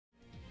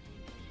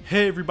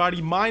Hey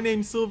everybody, my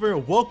name's Silver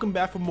and welcome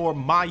back for more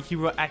My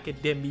Hero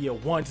Academia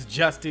Once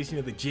Justice,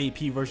 the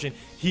JP version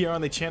here on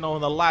the channel.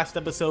 In the last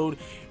episode,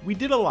 we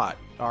did a lot,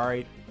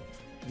 alright?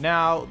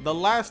 Now, the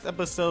last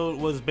episode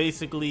was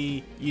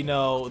basically,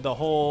 the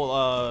whole,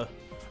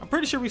 I'm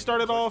pretty sure we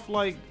started off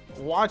like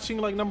watching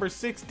like number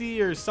 60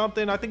 or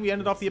something. I think we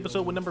ended off the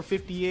episode with number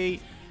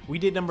 58. We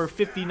did number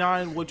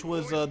 59, which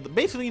was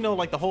basically,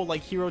 like the whole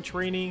like hero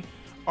training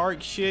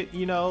arc shit,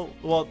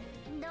 well,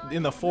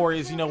 in the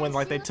forest, when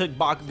like they took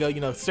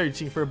Bakugo,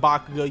 searching for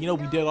Bakugo,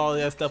 we did all of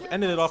that stuff.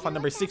 Ended it off on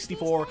number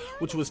 64,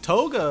 which was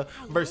Toga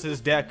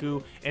versus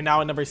Deku, and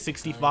now at number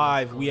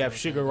 65 we have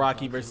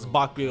Shigaraki versus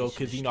Bakugo,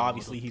 because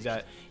obviously he's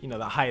at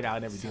the hideout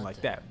and everything like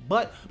that.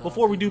 But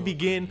before we do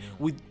begin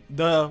with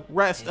the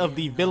rest of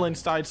the villain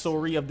side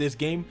story of this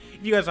game,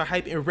 if you guys are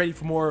hyped and ready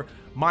for more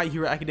My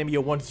Hero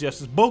Academia Once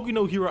Justice, Boku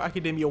no Hero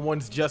Academia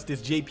Once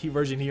Justice JP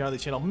version here on the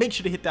channel, make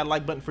sure to hit that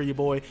like button for your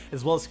boy,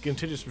 as well as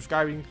continue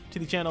subscribing to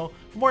the channel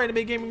for more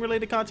anime gaming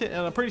related content.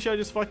 And I'm pretty sure I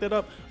just fucked that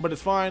up, but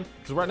it's fine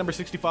because we're at number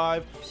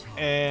 65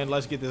 and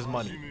let's get this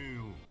money.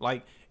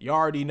 Like, you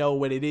already know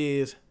what it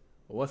is.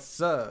 What's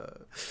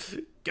up?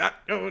 Got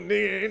your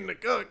nigga in the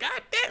gun.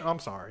 God damn. I'm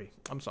sorry.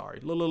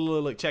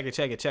 Look, check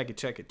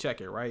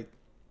it, right?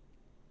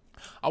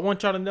 I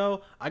want y'all to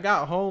know I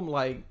got home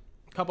like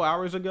a couple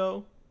hours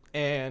ago.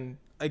 And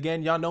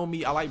again, y'all know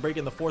me, I like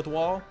breaking the fourth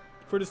wall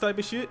for this type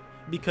of shit,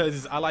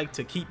 because I like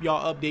to keep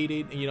y'all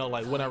updated, and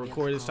like when I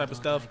record this type of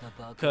stuff,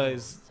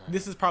 because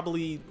this is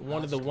probably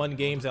one of the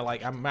games that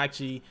like I'm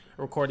actually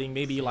recording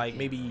maybe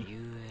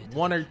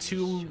one or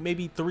two,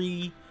 maybe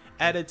three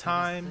at a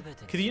time,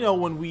 because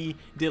when we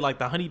did like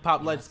the Honey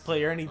Pop Let's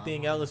Play or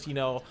anything else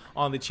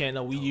on the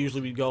channel, we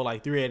usually would go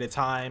like 3 at a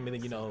time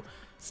and then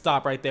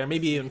stop right there,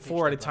 maybe even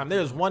 4 at a time.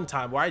 There's one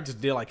time where I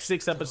just did like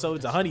 6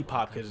 episodes of Honey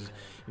Pop, because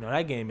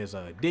that game is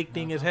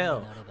addicting as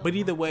hell. But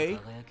either way,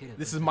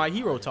 this is My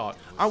Hero Talk.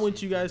 I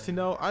want you guys to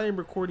know I am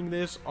recording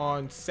this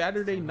on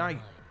Saturday night.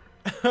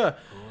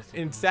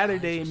 And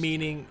Saturday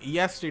meaning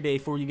yesterday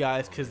for you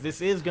guys, because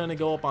this is gonna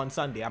go up on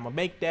Sunday. I'm gonna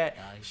make that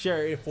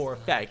sure for a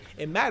fact.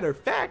 And matter of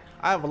fact,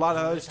 I have a lot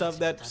of other stuff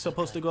that's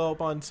supposed to go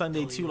up on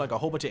Sunday too, like a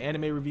whole bunch of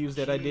anime reviews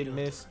that I didn't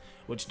miss,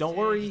 which don't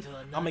worry,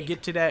 I'm gonna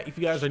get to that. If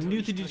you guys are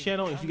new to the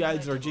channel, if you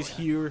guys are just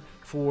here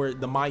for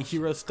the My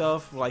Hero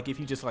stuff, like if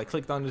you just like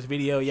clicked on this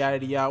video,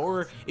 yada yada,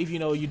 or if you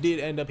did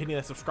end up hitting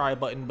that subscribe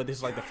button, but this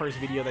is like the first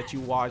video that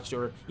you watched,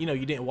 or you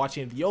didn't watch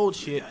any of the old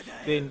shit,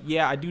 then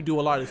yeah, I do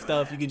a lot of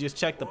stuff. You can just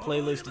check the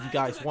playlist if you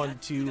guys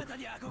wanted to,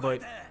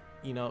 but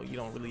you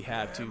don't really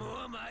have to.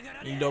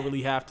 You don't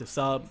really have to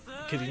sub,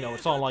 because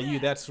it's all on you.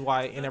 That's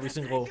why in every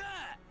single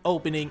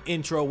opening,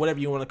 intro, whatever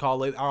you want to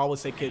call it, I always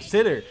say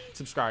consider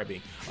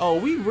subscribing. Oh,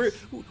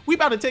 we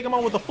about to take them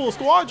on with a full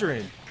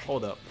squadron.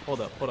 Hold up.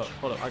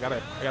 I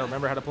gotta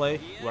remember how to play.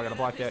 Ooh, I gotta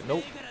block that.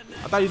 Nope.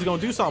 I thought he was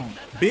gonna do something,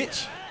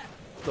 bitch.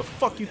 What the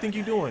fuck you think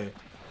you doing?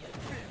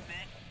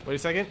 Wait a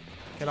second.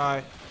 Can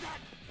I?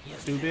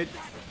 Stupid.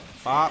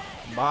 Bop,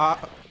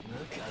 bop,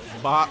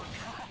 bop.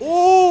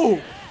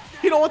 Ooh!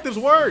 He don't want this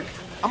work.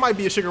 I might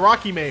be a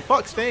Shigaraki main.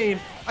 Fuck Stain.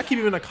 I keep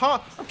him in a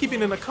car. I'm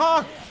keeping him in a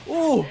car.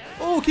 Ooh,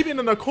 keep him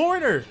in the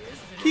corner.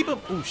 Keep him.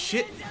 Ooh,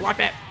 shit. Block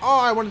that. Oh,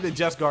 I wanted to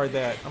just guard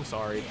that. I'm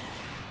sorry.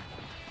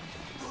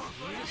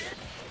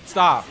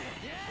 Stop.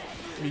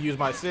 Let me use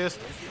my assist.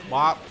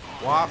 Wop,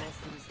 wop.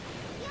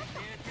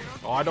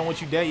 Oh, I don't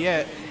want you dead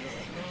yet.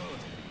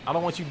 I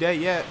don't want you dead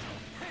yet.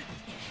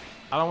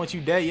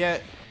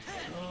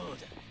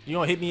 You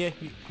gonna hit me?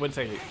 Wait a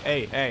second.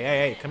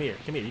 Hey. Come here.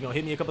 You gonna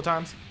hit me a couple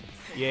times?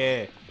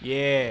 Yeah.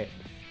 Hit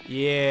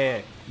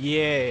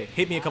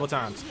me a couple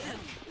times.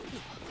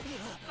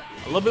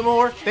 A little bit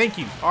more. Thank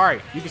you. All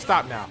right, you can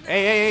stop now.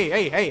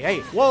 Hey.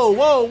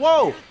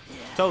 Whoa.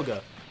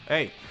 Toga.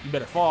 Hey, you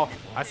better fall.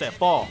 I said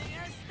fall.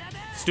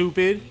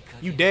 Stupid.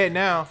 You dead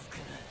now.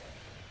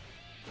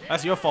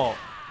 That's your fault.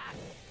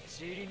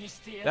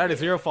 That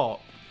is your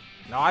fault.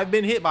 Now, I've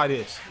been hit by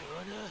this,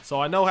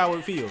 so I know how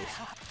it feels.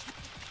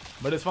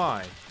 But it's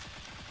fine,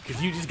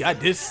 because you just got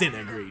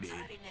disintegrated.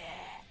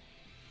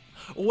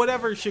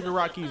 Whatever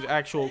Shigaraki's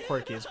actual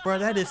quirk is. Bro,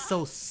 that is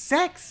so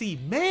sexy,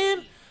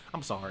 man.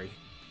 I'm sorry.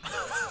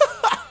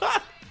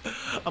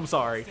 I'm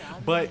sorry,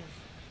 but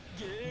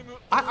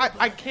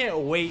I can't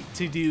wait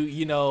to do,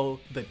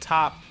 the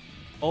top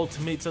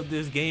ultimates of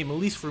this game, at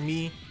least for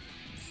me.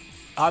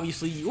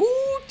 Obviously,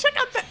 ooh, check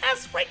out the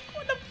S-rank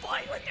with the boy.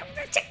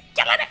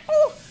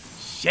 Ooh,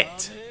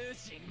 shit.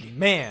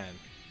 Man.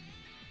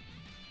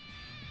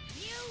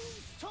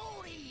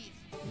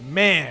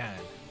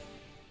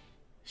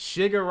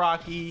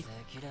 Shigaraki.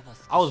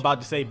 I was about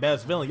to say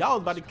best villain. Y'all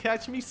was about to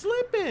catch me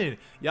slipping.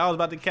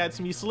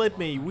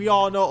 We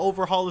all know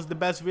Overhaul is the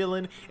best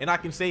villain, and I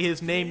can say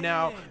his name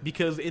now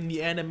because in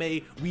the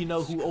anime we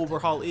know who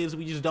Overhaul is.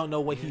 We just don't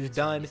know what he's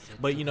done.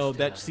 But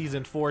that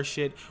season 4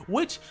 shit,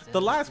 which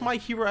the last My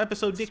Hero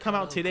episode did come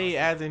out today,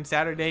 as in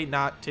Saturday,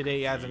 not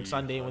today as in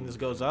Sunday when this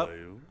goes up.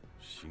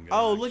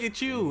 Oh, look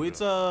at you. It's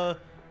the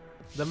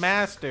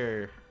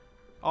Master.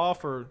 All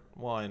for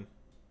one.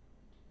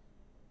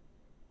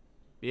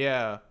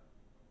 Yeah.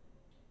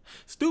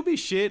 Stupid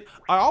shit.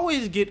 I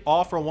always get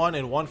all for one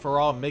and one for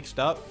all mixed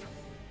up.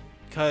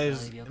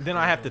 Because then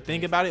I have to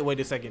think about it. Wait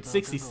a second.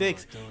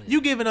 66. You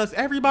giving us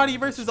everybody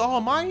versus All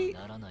Might?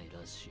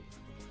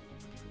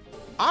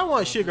 I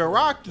want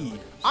Shigaraki.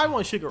 I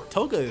want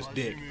Toga is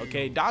dick.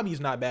 Okay, Dabi's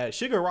not bad.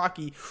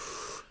 Shigaraki.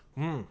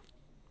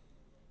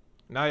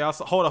 Now y'all,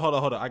 hold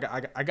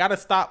on. I gotta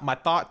stop my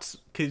thoughts,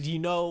 cause you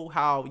know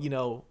how, you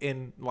know,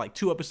 in like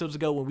 2 episodes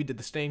ago when we did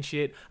the Stain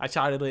shit, I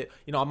shouted it,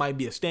 you know, I might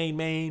be a Stain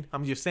main.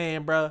 I'm just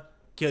saying, bruh,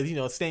 cause you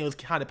know Stain was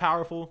kind of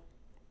powerful.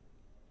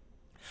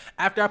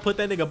 After I put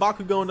that nigga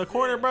Bakugo in the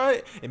corner,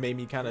 bro, it made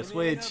me kind of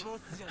switch.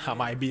 I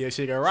might be a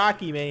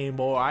Shigaraki main,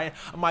 boy. I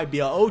might be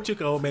a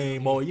Ochiko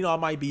main, boy. You know, I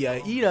might be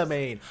a Ida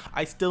main.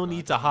 I still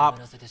need to hop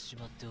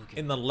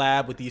in the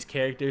lab with these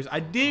characters. I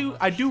do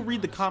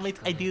read the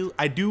comments. I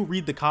do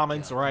read the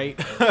comments,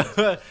 right?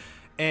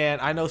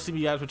 And I know some of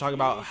you guys were talking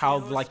about how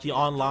like the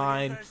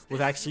online was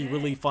actually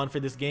really fun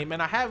for this game,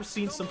 and I have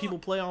seen some people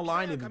play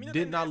online and it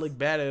did not look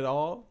bad at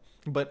all.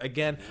 But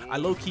again, I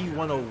low-key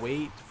want to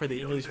wait for the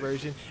English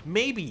version.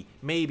 Maybe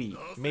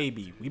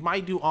we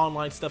might do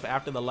online stuff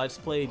after the Let's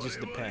Play. It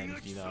just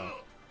depends, you know,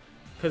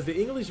 because the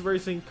English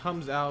version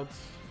comes out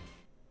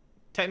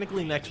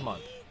technically next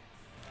month.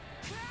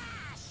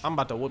 I'm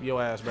about to whoop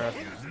your ass, bro.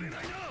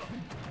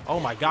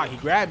 Oh my god, he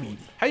grabbed me.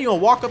 How you gonna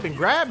walk up and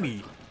grab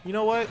me? You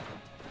know what?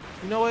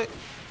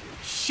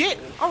 Shit,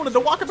 I wanted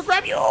to walk up and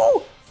grab you.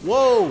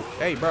 Whoa,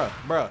 hey, bruh,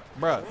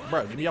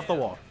 get me off the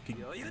wall.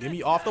 Get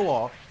me off the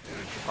wall.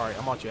 All right,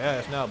 I'm on your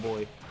ass now,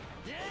 boy.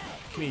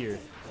 Come here.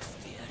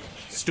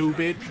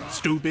 Stupid.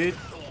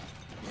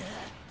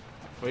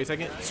 Wait a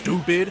second.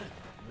 Stupid.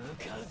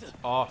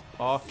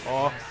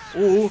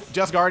 Ooh,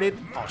 just guarded.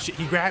 Oh shit,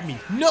 he grabbed me.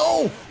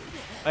 No.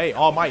 Hey,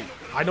 All Might.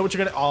 I know what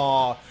you're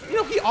gonna. You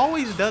know, he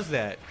always does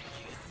that.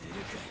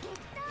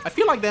 I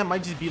feel like that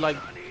might just be like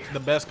the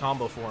best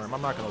combo for him.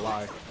 I'm not gonna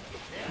lie.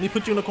 Let me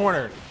put you in the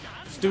corner.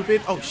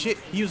 Stupid. Oh shit,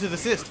 he used his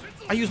assist.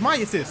 I used my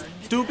assist.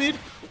 Stupid.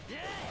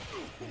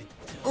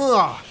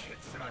 Ugh.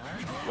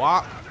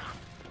 What?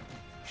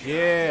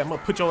 Yeah, I'm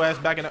gonna put your ass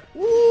back in the.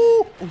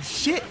 Ooh. Oh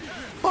shit.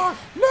 Fuck.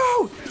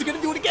 No. He's gonna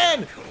do it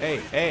again.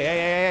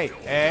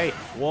 Hey.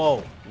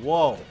 Whoa.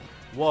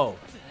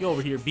 You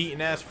over here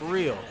beating ass for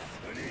real.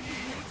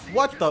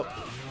 What the?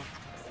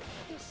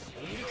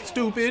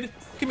 Stupid.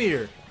 Come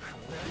here.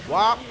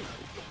 Wop.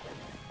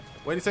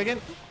 Wait a second.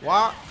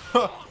 Wop.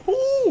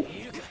 Ooh.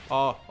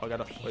 Oh, I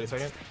gotta. Wait a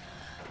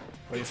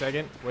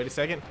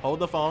second. Hold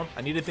the phone.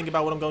 I need to think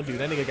about what I'm gonna do.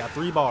 That nigga got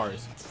 3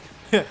 bars.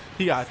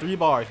 He got 3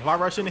 bars. If I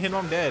rush into him,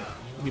 I'm dead.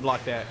 Let me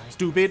block that.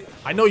 Stupid.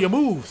 I know your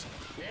moves.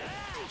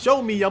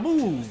 Show me your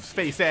moves,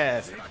 face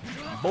ass.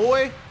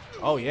 Boy.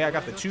 Oh, yeah, I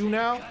got the 2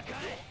 now.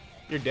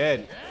 You're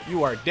dead.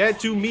 You are dead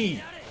to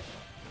me.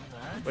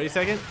 Wait a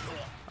second.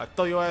 I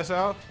throw your ass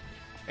out.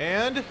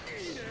 And.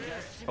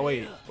 Oh,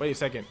 wait a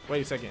second.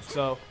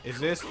 So, is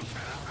this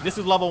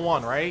is level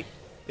 1, right?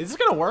 Is this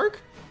gonna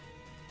work?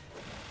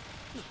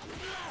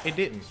 It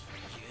didn't.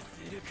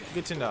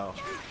 Good to know.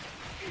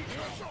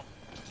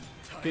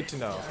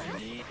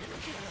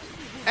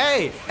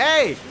 Hey!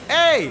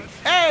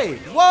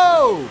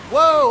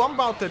 Whoa! I'm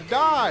about to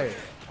die.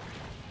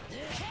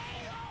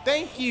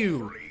 Thank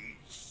you.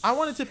 I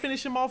wanted to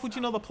finish him off with,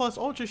 you know, the plus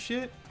ultra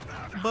shit,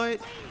 but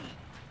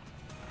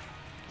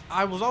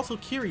I was also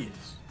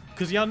curious,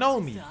 because y'all know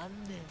me.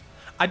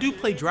 I do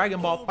play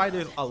Dragon Ball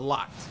FighterZ a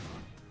lot.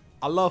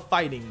 I love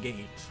fighting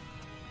games.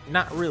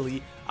 Not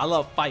really. I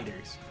love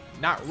fighters.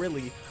 Not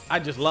really. I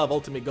just love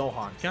Ultimate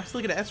Gohan. Can I still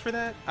get an S for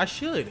that? I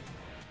should.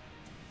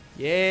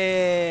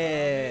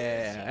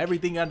 Yeah.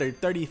 Everything under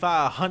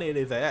 3,500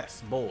 is an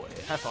S, boy.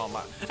 That's all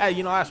my. Hey,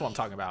 you know, that's what I'm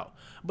talking about.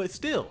 But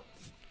still,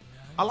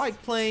 I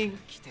like playing,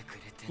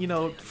 you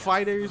know,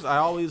 fighters. I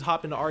always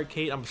hop into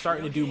arcade. I'm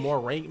starting to do more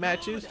ranked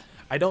matches.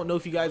 I don't know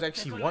if you guys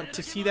actually want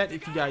to see that.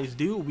 If you guys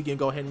do, we can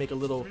go ahead and make a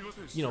little,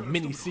 you know,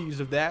 mini series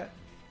of that.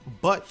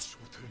 But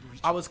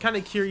I was kind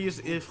of curious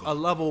if a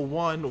level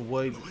 1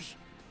 would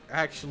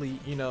actually,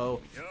 you know,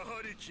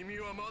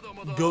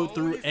 go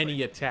through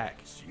any attack.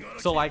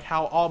 So like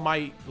how All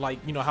Might, like,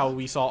 you know, how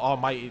we saw All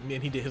Might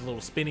and he did his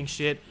little spinning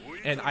shit,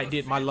 and I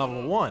did my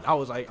level 1. I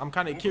was like, I'm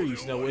kind of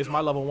curious, you know, is my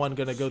level 1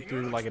 gonna go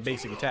through like a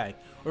basic attack,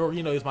 or,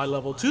 you know, is my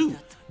level 2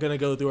 gonna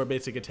go through a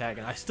basic attack?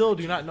 And I still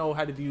do not know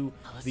how to do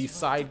the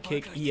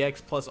sidekick EX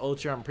plus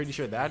ultra. I'm pretty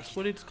sure that's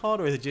what it's called,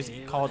 or is it just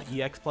called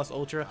EX plus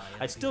ultra?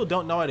 I still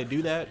don't know how to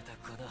do that.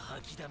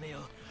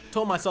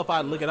 Told myself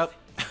I'd look it up,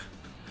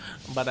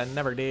 but I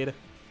never did.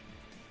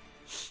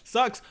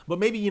 Sucks, but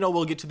maybe, you know,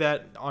 we'll get to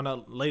that on a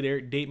later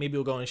date. Maybe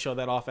we'll go and show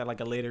that off at like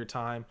a later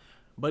time.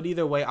 But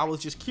either way, I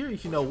was just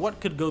curious, you know,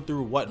 what could go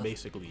through what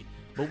basically.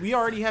 But we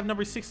already have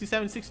number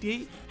 67,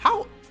 68.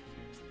 How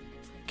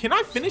can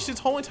I finish this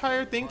whole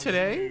entire thing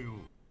today?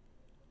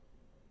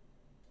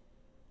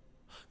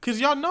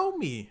 Cause y'all know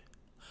me.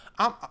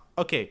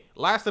 Okay,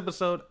 last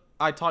episode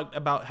I talked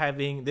about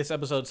having this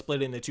episode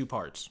split into 2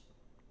 parts.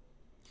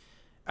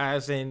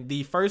 As in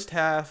the first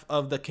half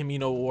of the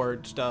Camino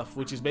Award stuff,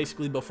 which is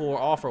basically before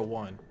All for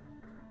One,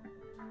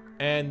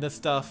 and the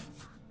stuff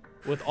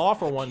with All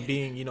For One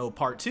being, you know,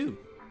 part 2.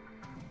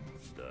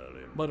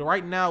 But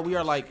right now we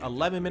are like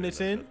 11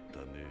 minutes in,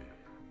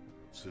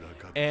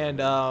 and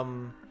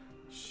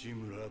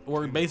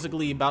we're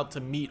basically about to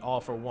meet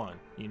All For One,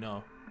 you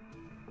know.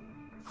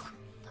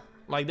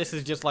 Like, this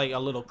is just like a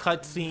little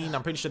cutscene.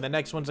 I'm pretty sure the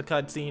next one's a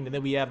cutscene, and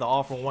then we have the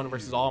All For One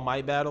versus All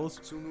Might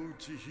battles,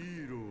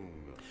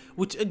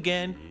 which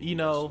again, you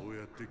know,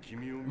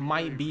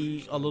 might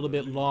be a little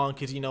bit long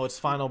because, you know, it's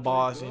final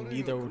boss, and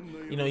either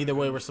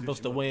way we're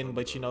supposed to win,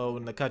 but, you know,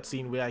 in the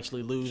cutscene we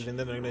actually lose, and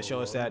then they're gonna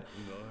show us that.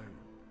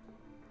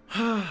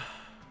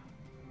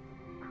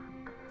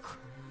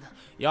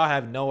 Y'all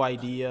have no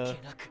idea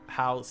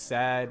how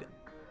sad,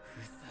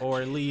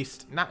 or at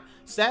least not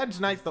sad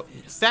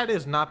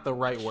is not the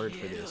right word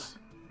for this.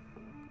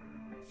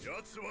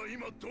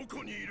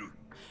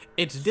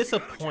 It's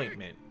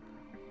disappointment.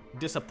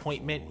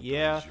 Disappointment,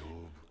 yeah.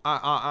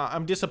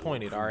 I'm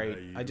disappointed, all right?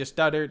 I just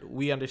stuttered.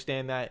 We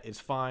understand that. It's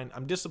fine.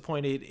 I'm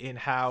disappointed in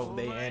how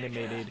they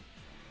animated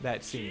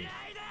that scene.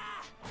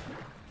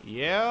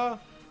 Yeah.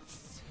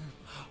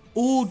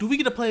 Ooh, do we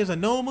get to play as a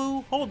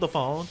Nomu? Hold the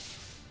phone.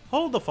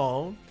 Hold the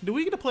phone. Do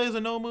we get to play as a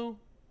Nomu?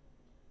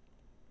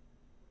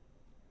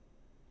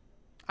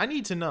 I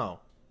need to know.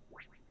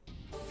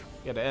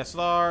 Got the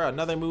SR,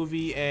 another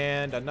movie,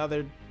 and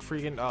another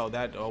freaking...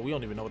 Oh, we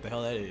don't even know what the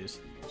hell that is.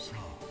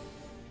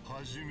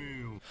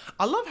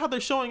 I love how they're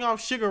showing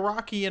off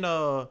Shigaraki in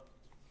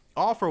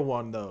All For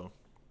One, though.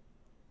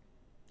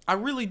 I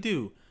really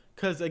do.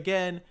 Because,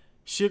 again,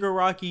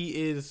 Shigaraki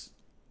is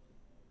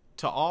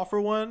to All For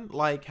One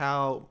like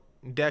how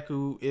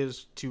Deku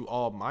is to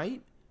All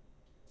Might.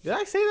 Did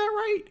I say that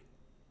right?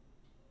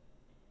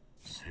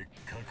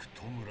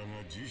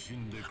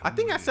 I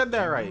think I said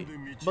that right.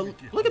 But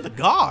look at the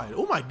god.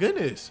 Oh my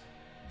goodness.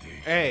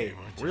 Hey,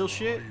 real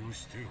shit.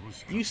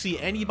 You see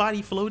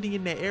anybody floating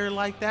in the air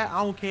like that,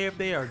 I don't care if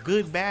they are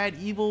good, bad,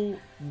 evil,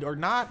 or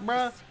not,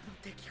 bruh.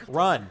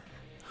 Run.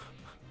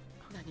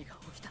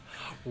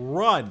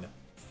 Run.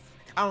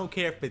 I don't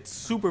care if it's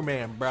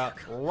Superman, bruh.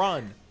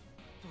 Run.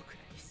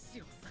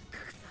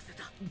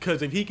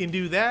 Because if he can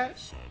do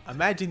that,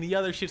 imagine the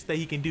other shits that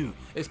he can do.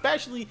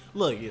 Especially,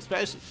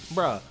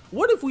 bruh,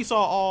 what if we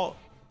saw all,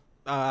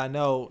 I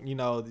know,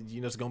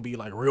 it's gonna be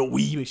like real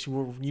weebish,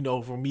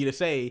 for me to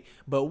say,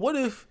 but what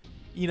if,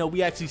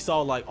 we actually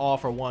saw like All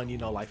For One,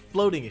 like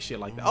floating and shit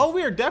like that. Oh,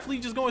 we are definitely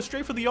just going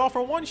straight for the All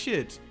For One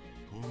shits.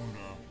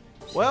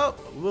 Well,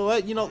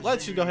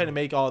 let's just go ahead and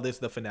make all this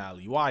the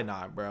finale. Why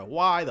not, bro?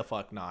 Why the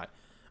fuck not?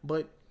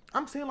 But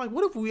I'm saying, like,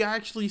 what if we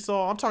actually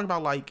saw, I'm talking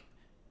about like,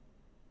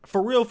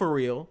 for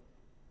real,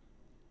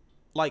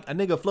 like a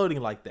nigga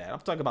floating like that. I'm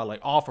talking about like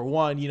All For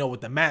One,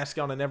 with the mask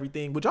on and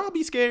everything. Would y'all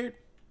be scared?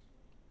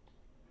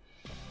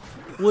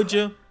 Would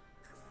you?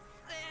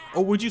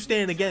 Or would you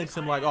stand against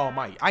him like All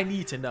Might? I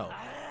need to know.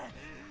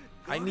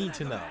 I need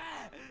to know.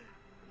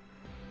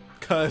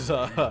 Cause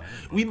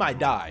we might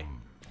die.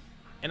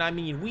 And I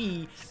mean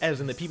we,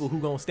 as in the people who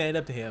gonna stand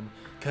up to him.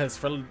 Cause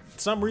for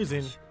some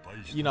reason,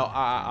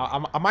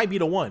 I might be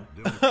the one.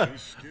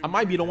 I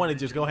might be the one to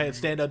just go ahead and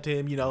stand up to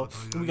him. We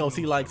gonna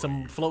see like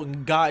some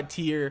floating god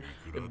tier,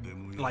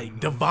 like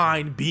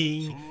divine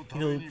being,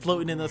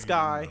 floating in the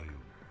sky,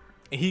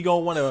 and he gonna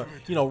want to,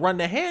 run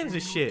the hands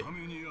and shit.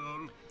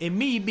 And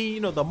me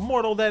being, the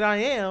mortal that I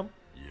am,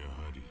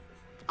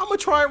 I'm gonna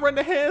try and run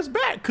the hands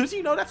back, cause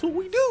that's what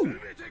we do.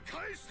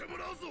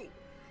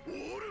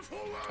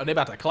 Oh, they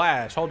about to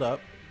clash. Hold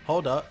up.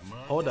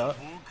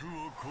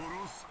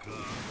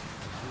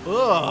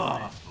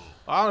 Ugh.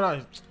 I don't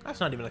know. That's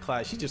not even a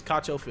clash. She just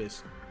caught your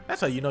fist.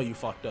 That's how you know you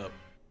fucked up.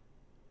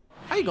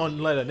 How you gonna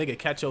let a nigga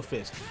catch your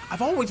fist?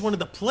 I've always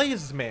wanted to play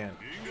as this man.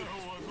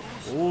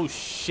 Oh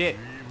shit.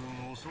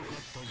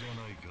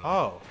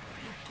 Oh.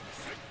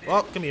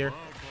 Well, come here.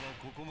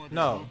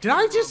 No. Did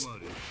I just?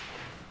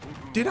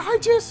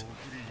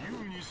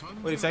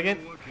 Wait a second.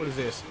 What is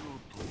this?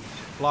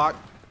 Block.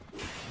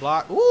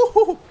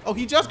 Ooh. Oh,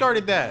 he just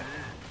guarded that.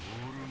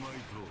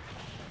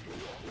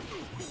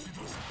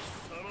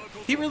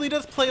 He really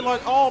does play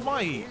like All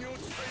Might.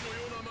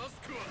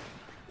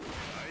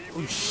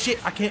 Oh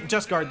shit, I can't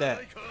just guard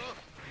that.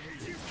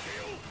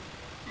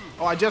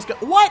 Oh, I just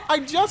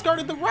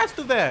guarded the rest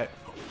of that.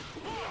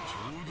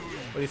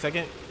 Wait a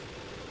second.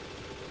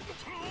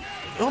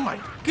 Oh my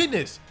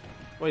goodness.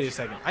 Wait a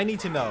second, I need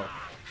to know.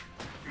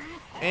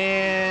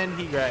 And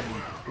he grabbed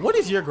me. What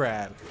is your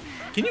grab?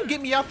 Can you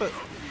get me out the...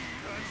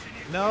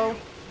 No.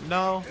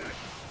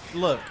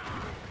 Look,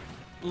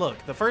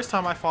 the first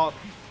time I fought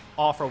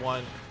All For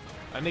One,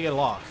 a nigga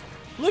lost.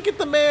 Look at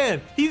the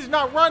man. He's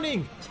not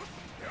running.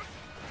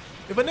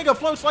 If a nigga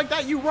floats like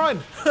that, you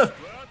run.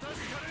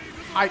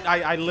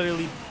 I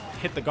literally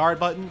hit the guard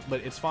button,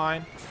 but it's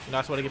fine.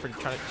 That's what I get for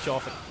trying to show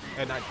off.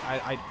 And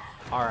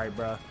all right,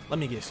 bro. Let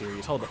me get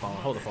serious. Hold the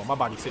phone. My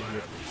body's sitting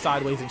here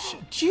sideways and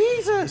shit.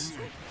 Jesus.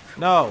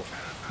 No,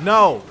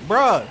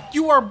 bruh.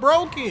 You are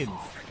broken.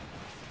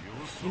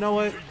 You know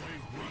what?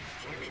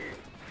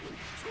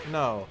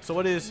 No. So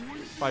what is,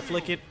 if I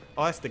flick it?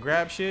 Oh, that's the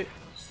grab shit.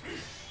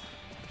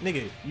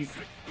 Nigga, you...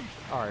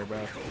 Alright, bro.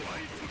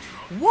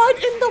 What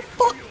in the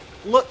fuck?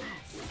 Look.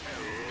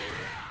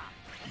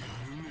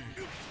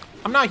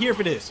 I'm not here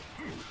for this.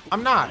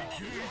 I'm not.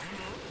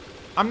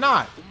 I'm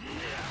not.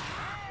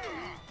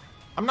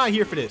 I'm not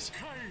here for this.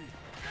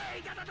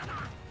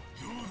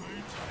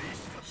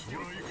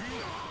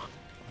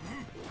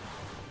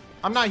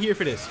 I'm not here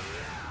for this.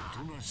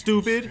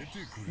 Stupid.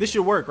 This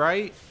should work,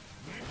 right?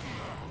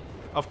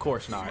 Of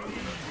course not.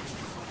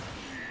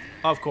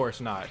 Of course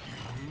not.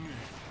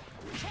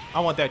 I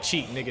want that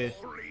cheat, nigga.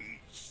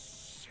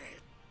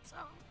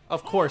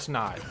 Of course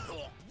not.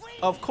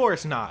 Of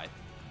course not.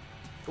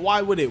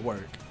 Why would it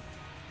work?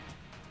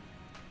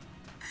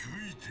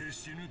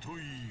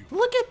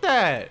 Look at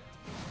that.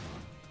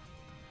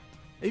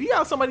 If you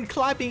have somebody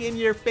clapping in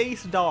your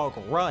face, dog,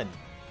 run.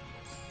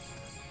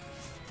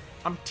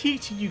 I'm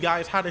teaching you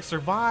guys how to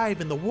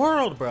survive in the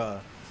world, bruh.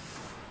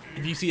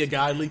 If you see a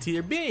guide lead to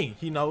your being,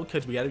 you know,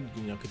 because we gotta,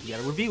 you know, because you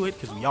gotta review it,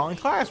 because we all in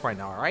class right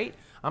now, all right?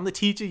 I'm the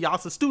teacher,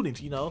 y'all's the students,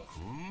 you know.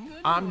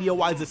 I'm the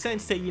Owiser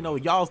Sensei, you know,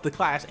 y'all's the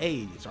class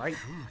A's, right?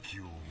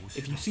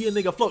 If you see a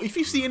nigga float, if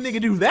you see a nigga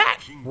do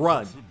that,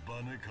 run.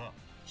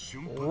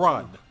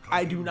 Run.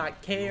 I do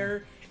not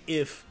care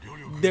if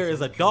there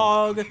is a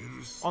dog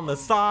on the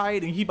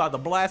side and he about to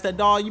blast that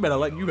dog. You better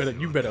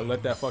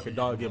let that fucking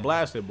dog get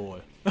blasted,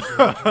 boy.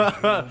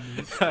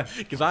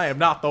 Because I am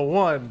not the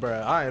one,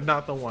 bruh. I am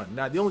not the one.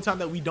 Now, the only time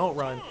that we don't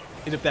run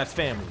is if that's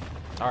family.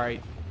 All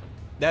right,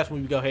 that's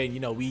when we go ahead and, you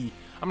know,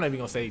 I'm not even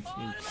gonna say.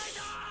 I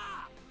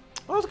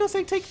was gonna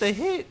say take the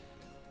hit.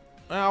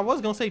 I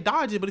was gonna say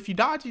dodge it, but if you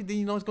dodge it, then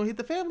you know it's gonna hit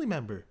the family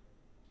member.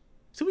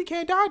 So we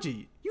can't dodge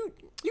it. You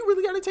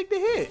really gotta take the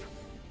hit.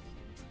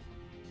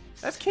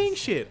 That's king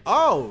shit.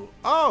 Oh,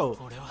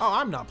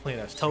 I'm not playing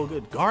as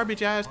Toga.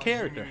 Garbage ass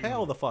character.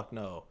 Hell the fuck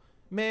no.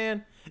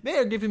 Man,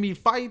 they're giving me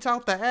fights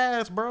out the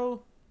ass,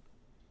 bro.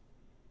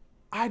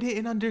 I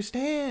didn't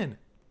understand.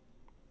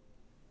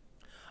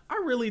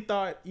 I really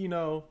thought, you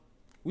know,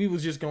 we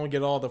was just gonna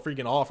get all the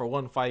freaking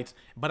all-for-one fights,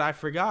 but I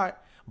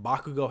forgot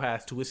Bakugo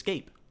has to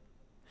escape.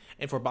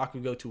 And for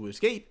Bakugo to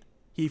escape,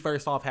 he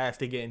first off has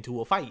to get into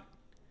a fight.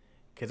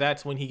 Because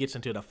that's when he gets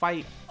into the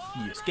fight,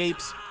 he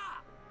escapes.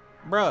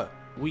 Bruh,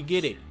 we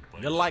get it.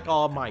 You're like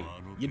All Might.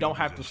 You don't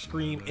have to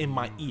scream in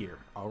my ear,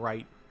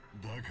 alright?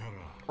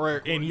 Or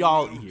in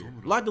y'all ear.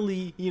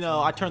 Luckily, you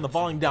know, I turned the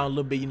volume down a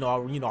little bit, you know,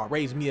 I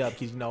raised me up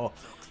because, you know,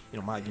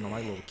 my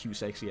little cute,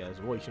 sexy ass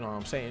voice, you know what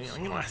I'm saying?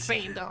 You know what I'm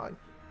saying, dog?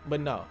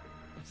 But no.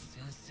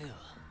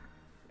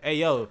 Hey,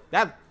 yo,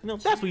 that's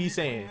what he's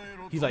saying.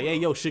 He's like, hey,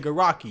 yo,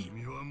 Shigaraki,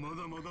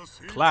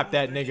 clap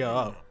that nigga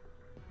up.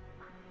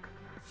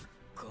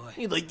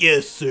 He's like,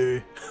 yes,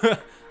 sir.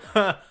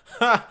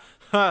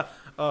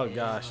 Oh,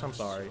 gosh, I'm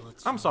sorry.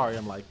 I'm sorry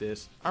I'm like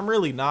this. I'm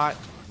really not,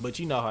 but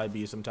you know how it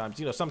be sometimes.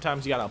 You know,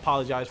 sometimes you gotta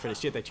apologize for the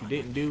shit that you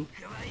didn't do.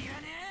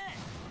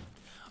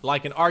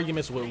 Like in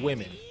arguments with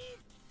women.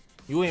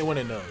 You ain't one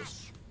of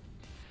those.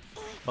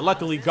 But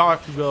luckily,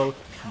 Bakugo,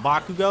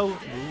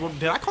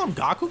 did I call him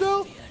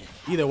Gakugo?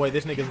 Either way,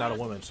 this nigga's not a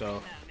woman,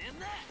 so.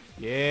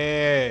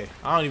 Yeah,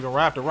 I don't even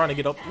have to run to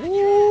get up.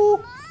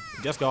 Woo!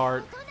 Just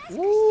guard.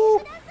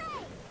 Woo!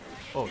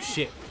 Oh,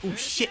 shit. Ooh,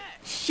 shit.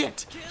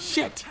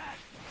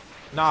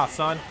 Nah,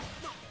 son.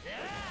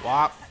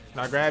 Wop. Can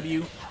I grab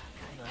you?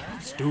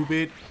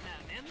 Stupid.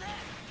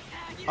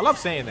 I love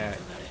saying that.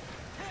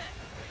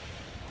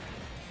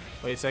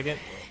 Wait a second.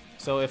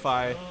 So if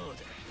I...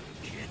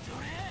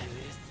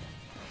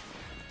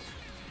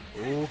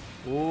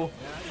 Ooh.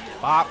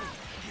 Bop.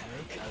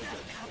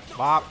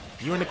 Bop.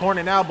 You in the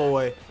corner now,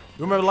 boy. You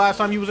remember the last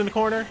time you was in the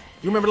corner?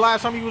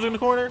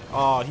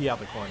 Oh, he out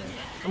the corner.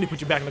 Let me put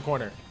you back in the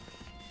corner.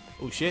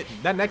 Oh, shit.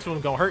 That next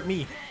one's gonna hurt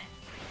me.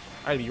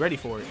 I gotta be ready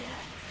for it.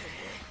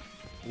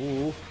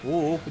 Ooh.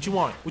 What you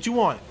want? You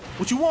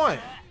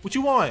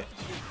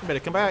better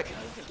come back.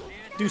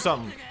 Do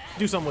something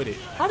with it.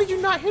 How did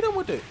you not hit him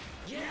with it?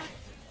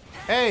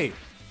 Hey.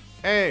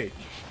 Can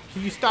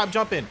you stop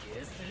jumping?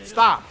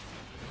 Stop.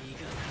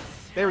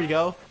 There we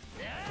go.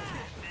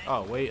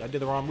 Oh, wait. I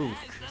did the wrong move.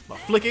 I'll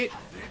flick it.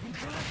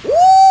 Woo!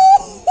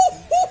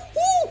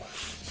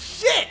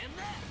 Shit.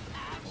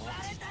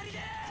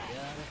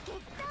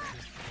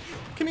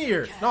 Come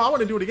here. No, I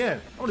want to do it again.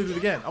 I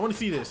want to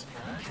see this.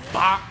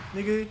 Bop,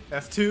 nigga.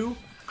 That's 2.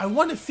 I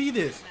want to see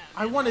this.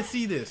 This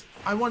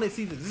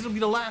will be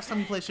the last time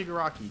you play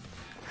Shigaraki.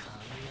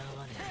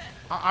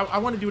 I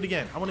want to do it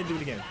again.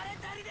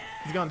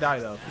 He's gonna die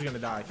though. He's gonna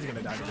die to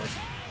this.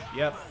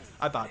 Yep,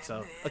 I thought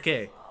so.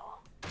 Okay.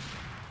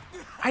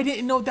 I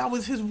didn't know that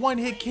was his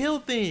one-hit kill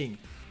thing.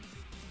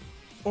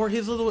 Or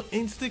his little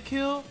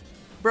insta-kill.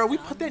 Bro, we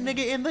put that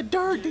nigga in the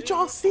dirt. Did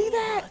y'all see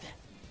that?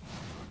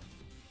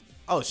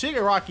 Oh,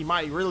 Shigaraki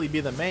might really be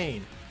the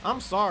main.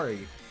 I'm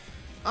sorry.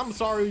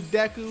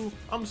 Deku.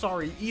 I'm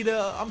sorry,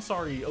 Ida. I'm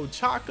sorry,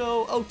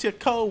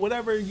 Ochako,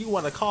 whatever you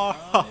want to call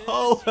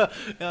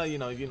her. you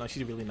know,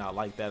 she's really not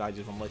like that. I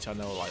just want to let y'all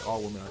know, like,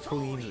 all women are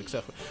queens,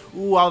 except for...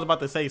 Ooh, I was about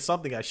to say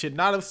something I should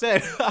not have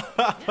said.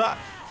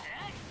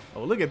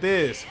 Oh, look at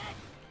this.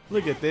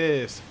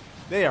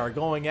 They are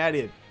going at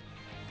it.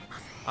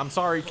 I'm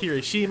sorry,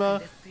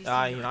 Kirishima. You know,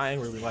 I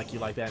ain't really like you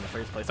like that in the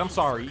first place. I'm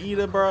sorry,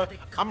 Ida, bro.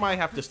 I might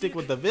have to stick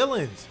with the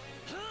villains.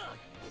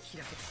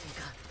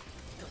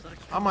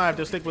 I might have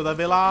to stick with the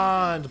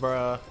villains,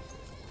 bro.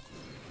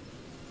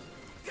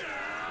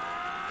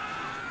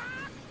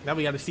 Now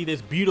we got to see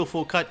this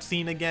beautiful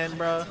cutscene again,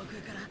 bro.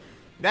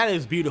 That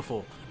is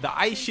beautiful. The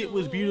ice shit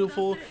was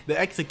beautiful. The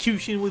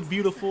execution was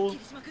beautiful.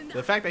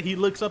 The fact that he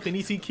looks up and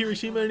he sees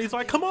Kirishima and he's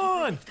like, come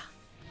on.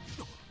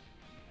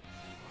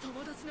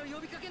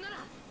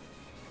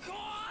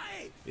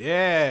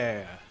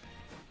 Yeah.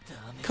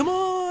 Come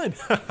on.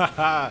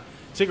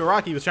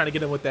 Shigaraki was trying to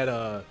get him with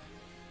that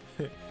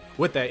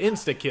with that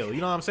insta kill.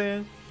 You know what I'm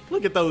saying?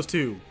 Look at those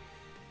two.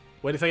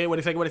 Wait a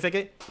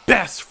second.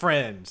 Best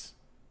friends.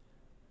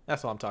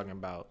 That's what I'm talking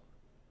about.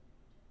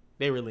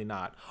 They really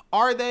not.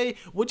 Are they?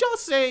 Would y'all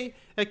say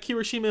that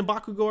Kirishima and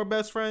Bakugo are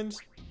best friends?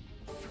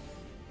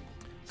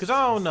 Because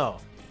I don't know.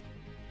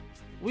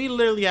 We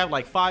literally have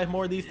like 5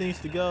 more of these things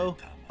to go.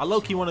 I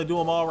low-key want to do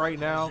them all right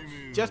now.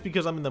 Just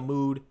because I'm in the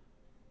mood.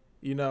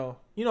 You know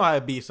how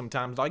it be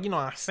sometimes. Like, you know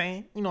what I'm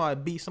saying? You know how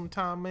it be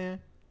sometimes, man.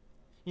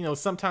 You know,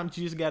 sometimes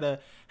you just got to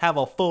have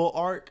a full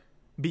arc.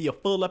 Be a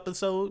full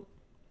episode.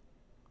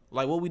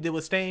 Like what we did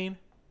with Stain.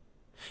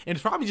 And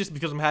it's probably just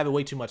because I'm having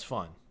way too much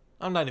fun.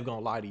 I'm not even going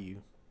to lie to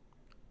you.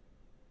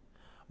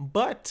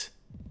 But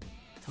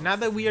now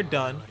that we are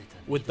done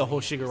with the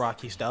whole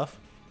Shigaraki stuff,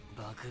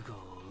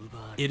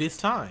 it is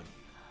time.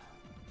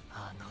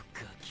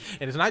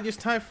 And it's not just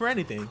time for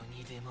anything.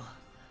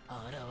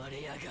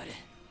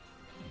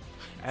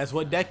 As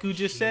what Deku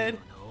just said,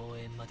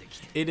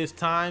 it is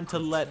time to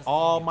let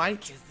All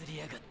Might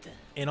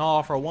and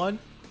All for One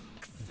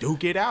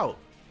duke it out.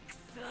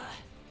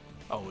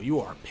 Oh, you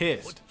are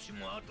pissed.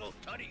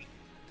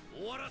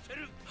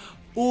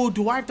 Oh,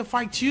 do I have to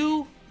fight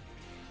you?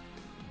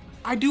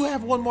 I do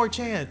have one more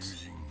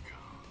chance.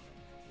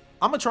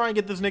 I'm gonna try and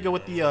get this nigga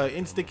with the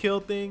insta kill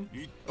thing,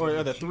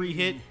 or the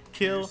 3-hit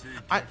kill.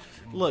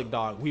 Look,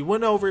 dog. We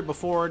went over it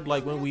before,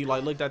 like when we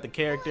like looked at the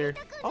character.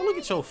 Oh, look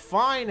at your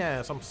fine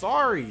ass. I'm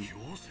sorry.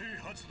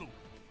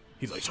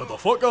 He's like, shut the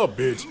fuck up,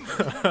 bitch.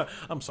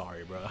 I'm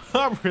sorry, bro.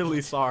 I'm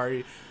really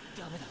sorry.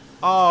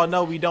 Oh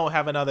no, we don't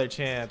have another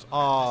chance.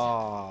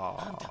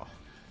 Oh.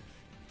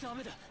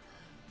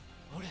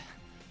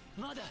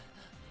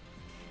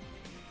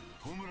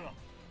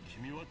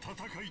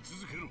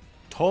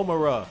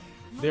 Tomura,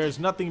 there's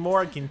nothing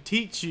more I can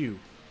teach you.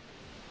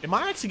 Am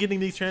I actually getting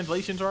these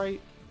translations right?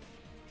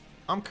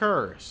 I'm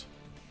cursed.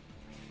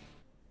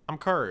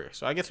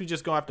 So I guess we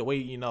just gonna have to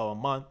wait, you know, a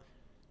month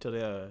till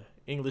the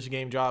English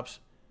game drops.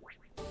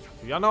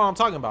 Y'all know what I'm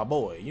talking about,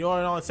 boy. You know what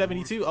on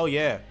 72? Oh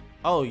yeah.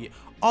 Oh yeah.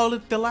 Oh,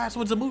 look, the last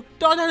one's a move.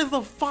 Dog, that is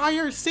the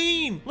fire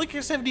scene. Look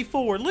at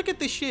 74. Look at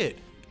this shit.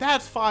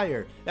 That's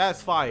fire.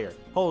 That's fire.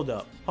 Hold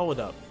up.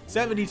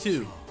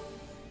 72.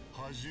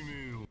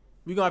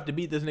 We gonna have to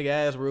beat this nigga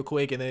ass real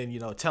quick and then, you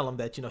know, tell him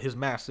that, you know, his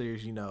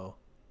masters, you know,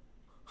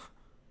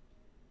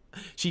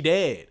 she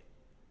dead.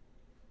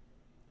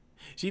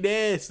 She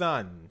dead,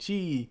 son.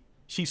 She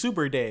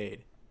super dead.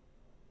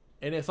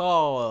 And it's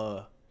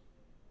all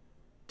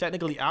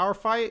technically our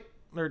fight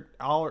or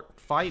our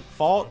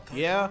fault.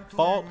 Yeah,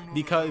 fault,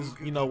 because,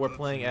 you know, we're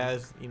playing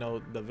as, you know,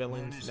 the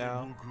villains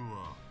now.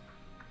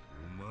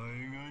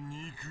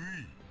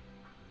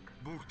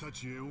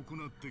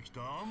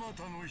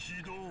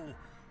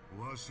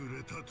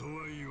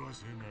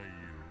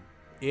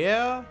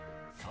 Yeah.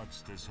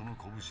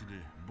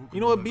 You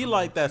know, it be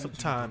like that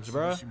sometimes,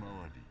 bruh.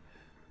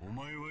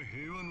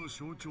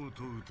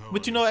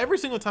 But you know, every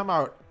single time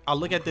I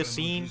look at this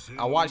scene,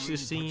 I watch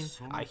this scene,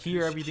 I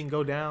hear everything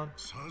go down.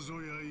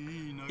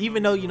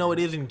 Even though, you know, it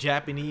is in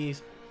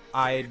Japanese,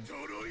 oh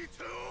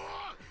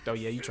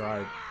yeah, you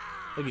tried.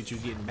 Look at you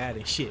getting mad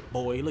and shit,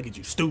 boy. Look at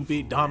you,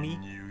 stupid dummy.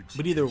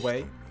 But either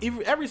way,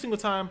 every single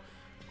time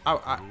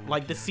I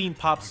like the scene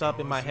pops up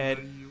in my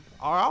head,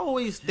 I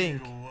always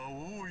think,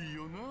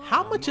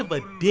 how much of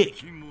a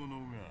dick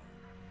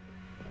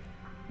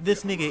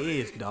this nigga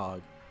is,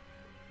 dog.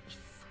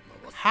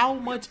 How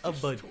much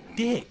of a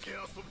dick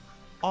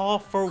All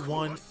for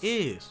One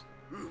is.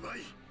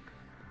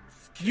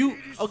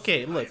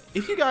 Okay, look,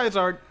 if you guys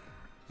are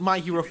My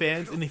Hero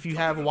fans, and if you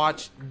have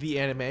watched the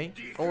anime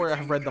or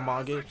have read the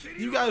manga,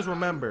 you guys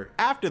remember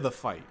after the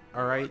fight,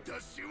 alright?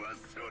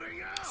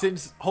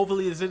 Since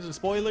hopefully this isn't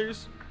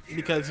spoilers,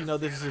 because, you know,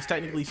 this is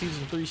technically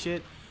season 3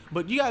 shit,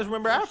 but you guys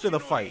remember after the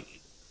fight,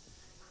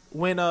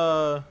 when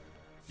I'm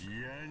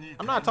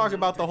not talking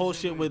about the whole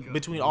shit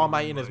between All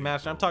Might and his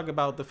master. I'm talking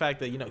about the fact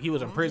that, you know, he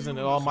was in prison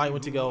and All Might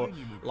went to go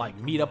like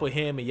meet up with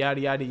him and yada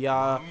yada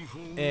yada,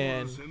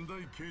 and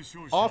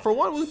All for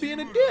One was being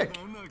a dick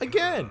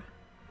again.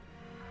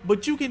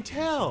 But you can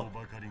tell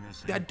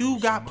that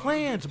dude got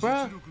plans,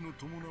 bruh.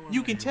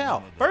 You can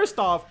tell. First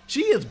off,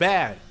 she is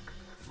bad.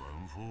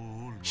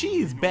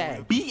 She is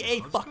bad.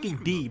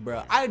 B-A-fucking-D,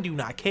 bruh. I do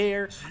not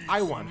care.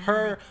 I want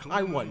her.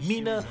 I want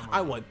Mina.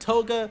 I want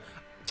Toga.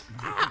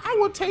 I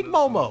will take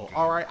Momo,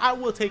 alright? I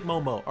will take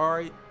Momo,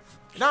 alright?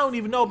 And I don't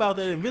even know about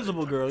that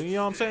invisible girl, you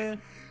know what I'm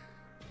saying?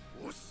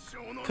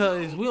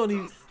 Cause we don't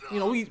even, you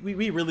know,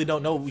 we really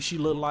don't know what she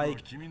looked like.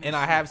 And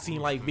I have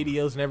seen like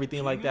videos and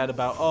everything like that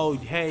about, oh,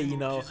 hey, you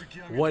know,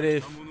 what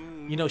if,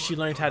 you know, she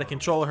learned how to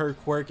control her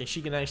quirk and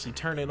she can actually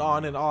turn it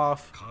on and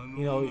off.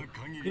 You know,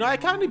 I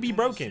kind of be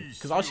broken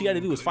because all she got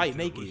to do is fight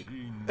naked.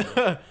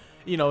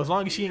 You know, as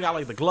long as she ain't got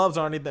like the gloves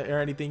on it or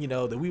anything, you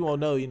know, then we won't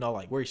know, you know,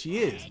 like where she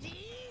is.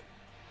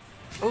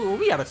 Oh,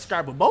 we gotta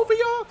scrap with both of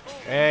y'all.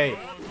 Hey,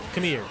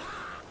 come here.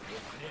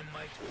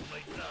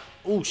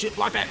 Oh shit,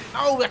 block that.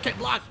 No, I can't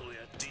block.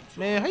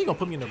 Man, how you gonna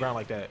put me in the ground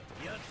like that?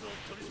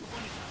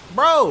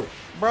 Bro.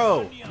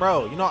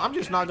 You know, I'm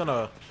just not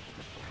gonna.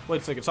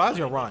 Wait a second. So I was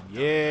gonna run.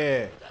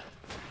 Yeah.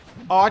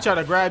 Oh, I tried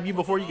to grab you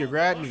before you could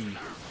grab me.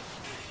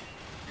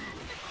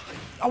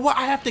 Oh, what?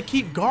 I have to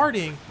keep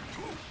guarding.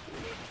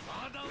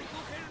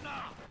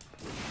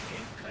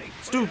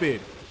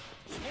 Stupid.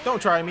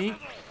 Don't try me.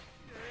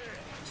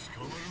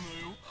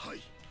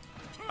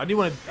 I do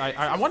want to.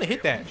 I want to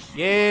hit that.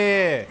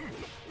 Yeah.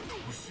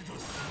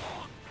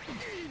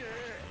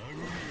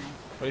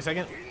 Wait a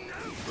second.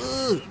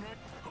 Ugh.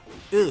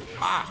 Ugh.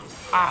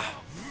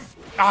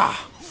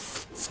 Ah.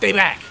 Stay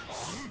back.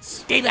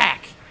 Stay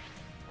back.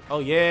 Oh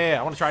yeah.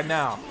 I want to try it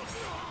now.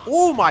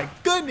 Oh my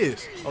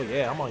goodness. Oh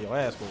yeah. I'm on your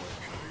ass, boy.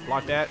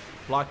 Block that.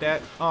 Block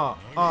that.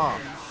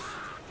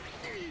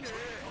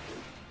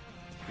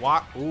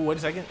 What? Ooh. Wait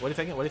a second.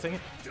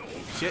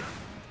 Shit.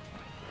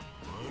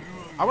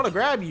 I want to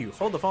grab you.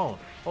 Hold the phone.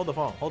 Hold the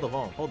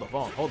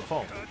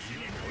phone.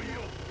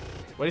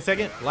 Wait a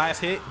second. Last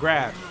hit.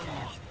 Grab.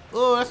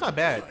 Oh, that's not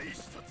bad.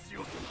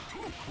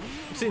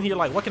 I'm sitting here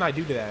like, what can I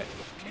do to that?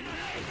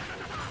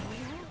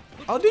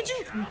 Oh, did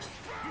you?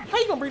 How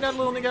you gonna bring that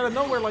little nigga out of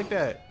nowhere like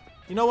that?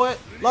 You know what?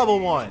 Level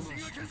 1. Dude,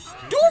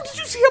 did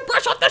you see him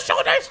brush off the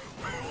shoulders?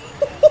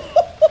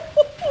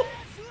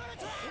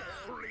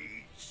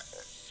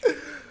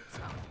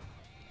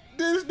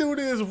 This dude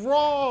is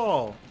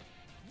raw.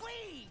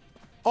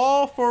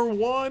 All for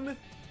One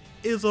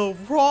is a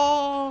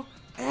raw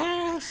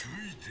ass,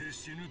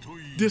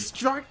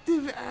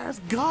 destructive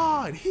ass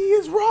god. He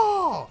is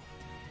raw.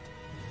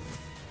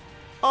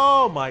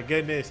 Oh my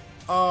goodness.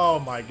 Oh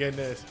my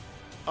goodness.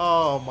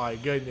 Oh my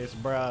goodness,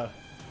 bruh.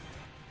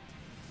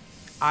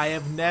 I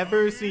have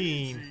never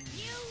seen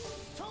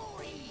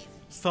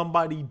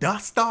somebody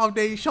dust off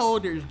their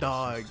shoulders,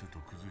 dog,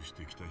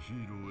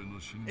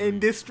 and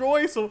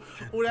destroy some.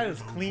 Oh, that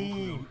is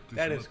clean.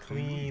 That is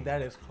clean.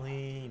 That is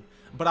clean.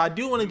 But I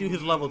do want to do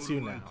his level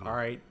 2 now. All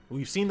right,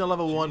 we've seen the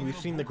level 1, we've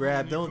seen the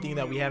grab. The only thing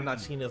that we have not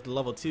seen is the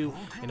level 2,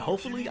 and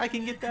hopefully I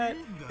can get that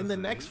in the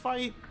next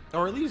fight,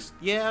 or at least,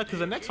 yeah, because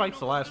the next fight's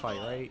the last fight,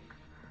 right?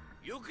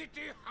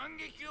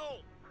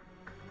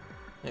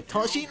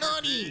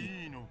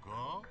 Toshinani!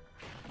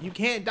 You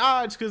can't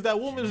dodge because that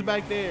woman's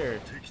back there.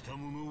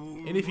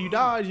 And if you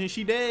dodge and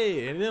she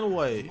dead, and then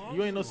what?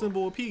 You ain't no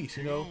symbol of peace,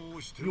 you know?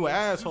 You an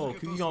asshole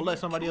because you gonna let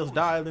somebody else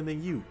die and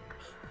then you.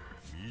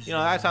 You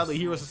know, that's how the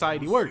hero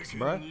society works,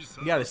 bruh.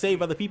 You gotta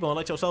save other people and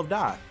let yourself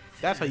die.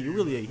 That's how you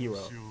really a hero.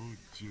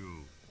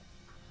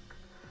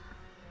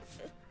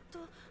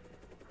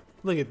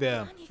 Look at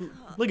them.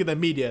 Look at the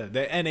media,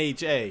 the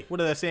NHA. What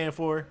does that stand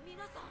for?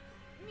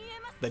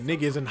 The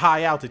niggas in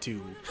high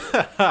altitude.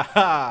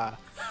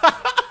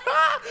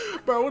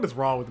 Bro, what is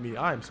wrong with me?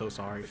 I am so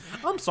sorry.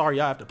 I'm sorry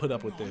y'all have to put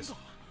up with this.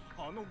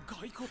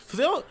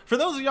 For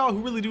those of y'all who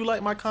really do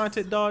like my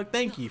content, dog,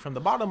 thank you from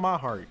the bottom of my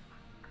heart.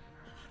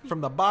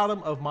 From the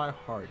bottom of my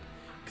heart.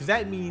 Because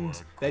that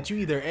means that you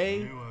either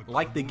A,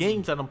 like the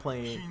games that I'm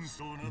playing,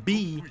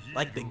 B,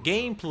 like the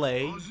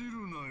gameplay,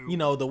 you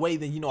know, the way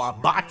that, you know, I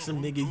box some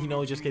niggas, you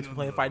know, just in case we're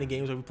playing fighting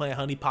games or we're playing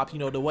Honey Pop, you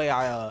know, the way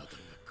I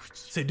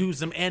seduce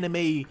some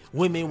anime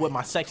women with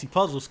my sexy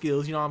puzzle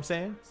skills, you know what I'm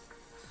saying?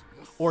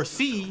 Or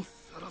C,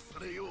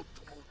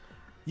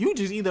 you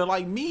just either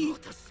like me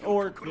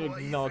or,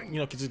 you know,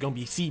 because it's going to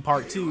be C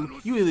part 2.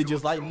 You either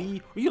just like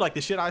me or you like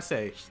the shit I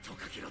say.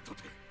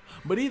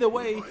 But either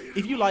way,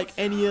 if you like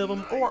any of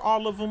them or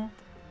all of them,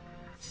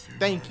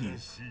 thank you.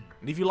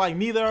 And if you like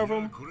neither of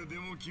them,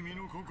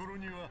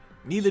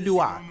 neither do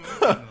I.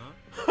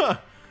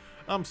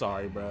 I'm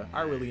sorry, bro.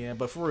 I really am.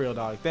 But for real,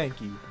 dog, thank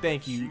you.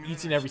 Thank you,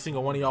 each and every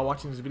single one of y'all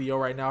watching this video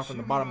right now from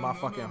the bottom of my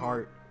fucking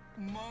heart.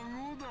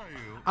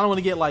 I don't want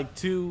to get like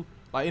too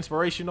like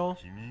inspirational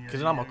because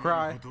then I'm gonna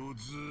cry.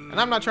 And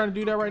I'm not trying to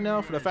do that right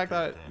now for the fact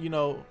that, you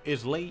know,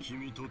 it's late.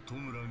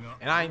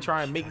 And I ain't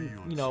trying to make,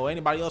 you know,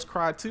 anybody else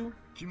cry too.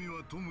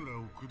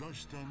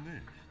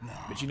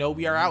 But you know,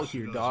 we are out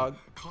here, dog.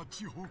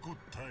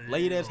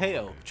 Late as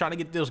hell. Trying to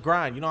get this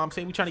grind, you know what I'm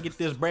saying? We trying to get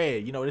this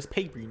bread, you know, this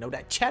paper, you know,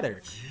 that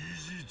cheddar.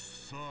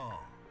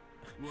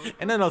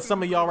 And I know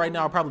some of y'all right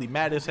now are probably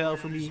mad as hell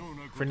for me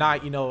for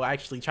not, you know,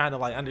 actually trying to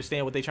like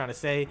understand what they're trying to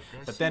say.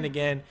 But then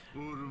again,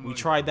 we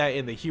tried that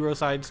in the hero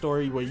side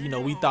story where, you know,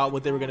 we thought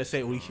what they were gonna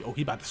say. Oh,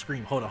 he about to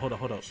scream. Hold up.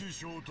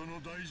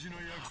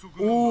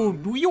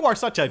 Ooh, you are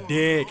such a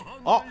dick.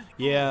 Oh,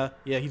 yeah,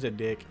 he's a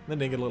dick. That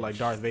nigga look like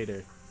Darth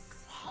Vader.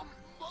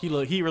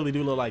 He really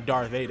do look like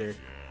Darth Vader.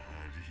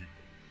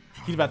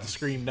 He's about to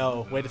scream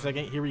no. Wait a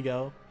second. Here we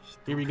go.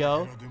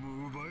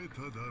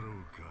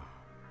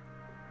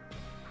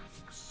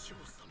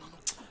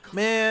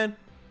 Man,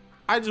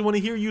 I just want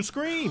to hear you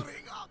scream.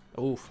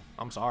 Oof,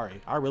 I'm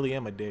sorry. I really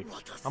am a dick.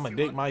 I'm a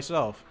dick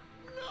myself.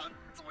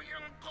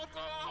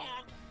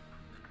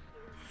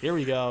 Here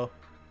we go.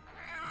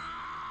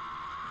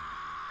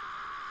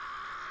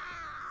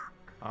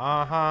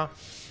 Uh-huh.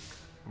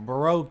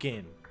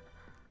 Broken.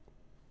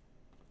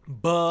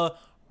 Broken.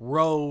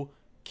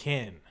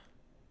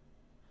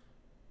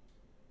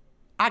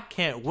 I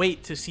can't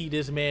wait to see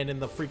this man in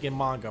the freaking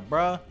manga,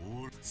 bruh.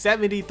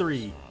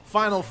 73.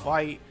 Final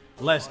fight.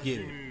 Let's get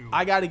it.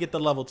 I gotta get the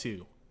level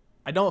 2.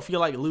 I don't feel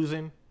like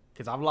losing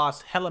because I've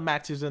lost hella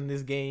matches in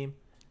this game.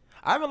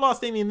 I haven't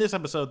lost any in this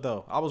episode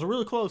though. I was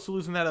really close to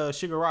losing that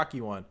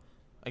Shigaraki one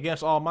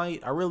against All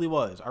Might. I really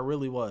was.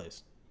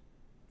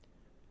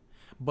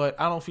 But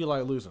I don't feel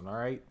like losing,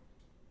 alright?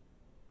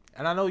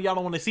 And I know y'all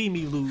don't want to see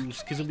me lose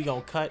because then we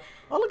gonna cut.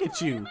 Oh, look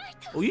at you.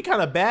 Oh, you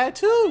kind of bad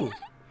too.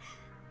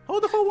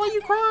 Hold the phone, why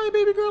you crying,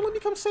 baby girl? Let me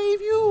come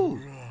save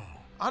you.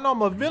 I know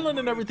I'm a villain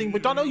and everything,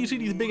 but y'all know you see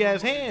these big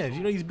ass hands.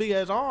 You know these big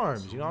ass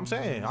arms. You know what I'm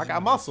saying? I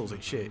got muscles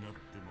and shit.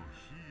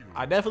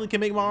 I definitely can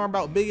make my arm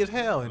about big as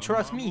hell, and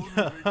trust me,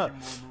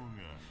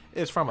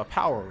 it's from a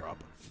power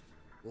up.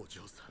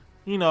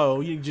 You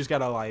know, you just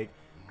gotta like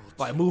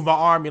move my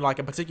arm in like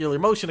a particular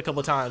motion a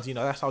couple times. You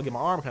know, that's how I get my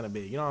arm kind of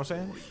big. You know what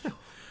I'm saying?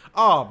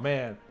 Oh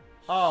man,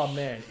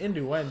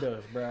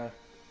 innuendos, bruh.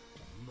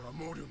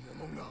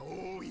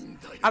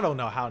 I don't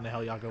know how in the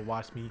hell y'all gonna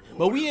watch me,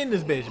 but we in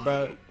this bitch,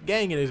 bro.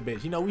 Gang in this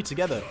bitch. You know, we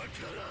together.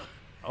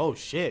 Oh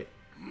shit,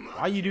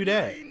 why you do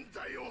that?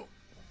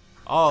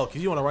 Oh, cause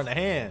you wanna run the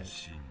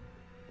hands.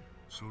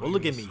 Well,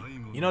 look at me.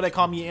 You know they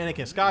call me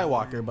Anakin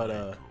Skywalker,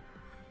 but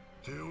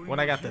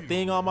when I got the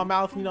thing on my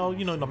mouth, you know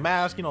the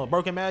mask, the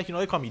broken mask,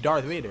 they call me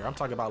Darth Vader. I'm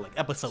talking about like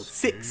episode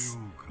 6,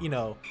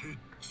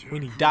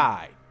 when he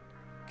died,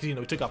 cause he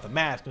took off the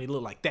mask and he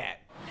looked like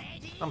that.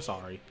 I'm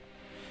sorry.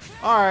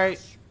 All right.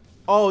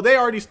 Oh, they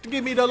already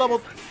give me the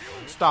level.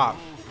 Stop.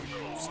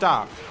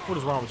 What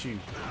is wrong with you?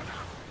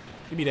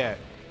 Give me that.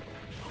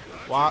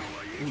 What?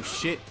 Oh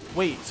shit.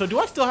 Wait. So do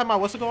I still have my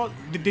what's it called?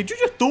 Did you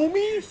just throw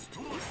me?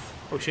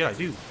 Oh shit, I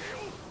do.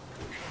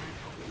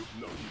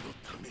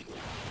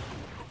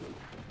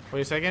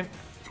 Wait a second.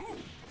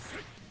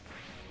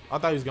 I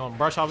thought he was gonna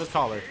brush off his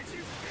collar.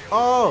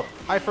 Oh,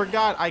 I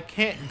forgot. I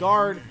can't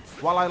guard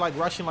while I like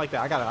rushing like that.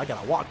 I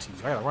gotta walk to you.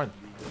 I gotta run.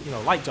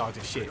 Light jogs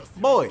and shit.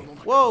 Boy.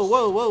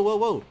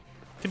 Whoa.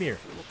 Come here.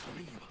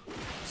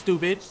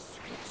 Stupid.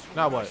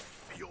 Now what?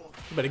 You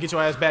better get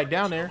your ass back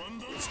down there.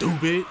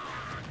 Stupid.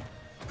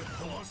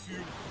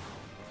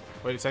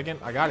 Wait a second.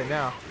 I got it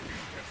now.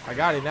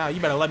 You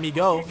better let me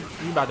go.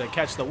 You about to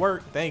catch the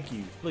work. Thank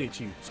you. Look at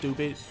you.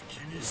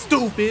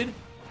 Stupid.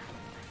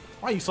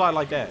 Why you slide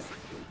like that?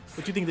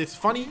 What, you think this is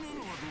funny?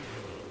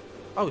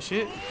 Oh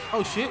shit.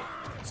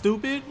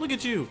 Stupid. Look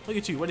at you.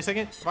 Wait a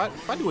second.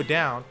 If I do it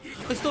down,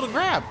 it's still a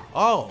grab.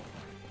 Oh.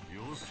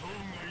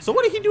 So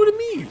what did he do to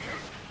me?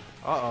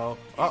 Uh-oh.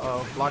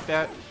 Block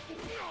that.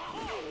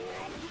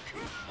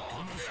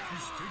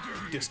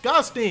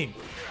 Disgusting.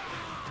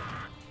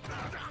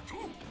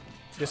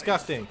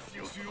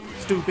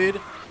 Stupid.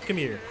 Come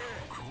here.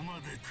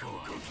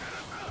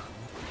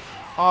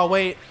 Oh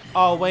wait.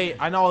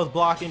 I know I was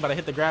blocking, but I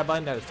hit the grab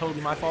button. That is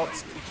totally my fault.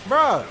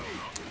 Bruh.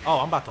 Oh,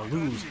 I'm about to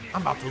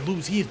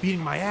lose. He is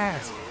beating my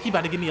ass. He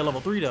about to give me a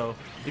level 3 though.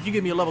 If you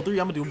give me a level 3,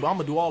 I'm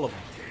gonna do all of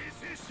them.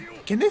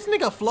 Can this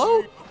nigga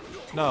float?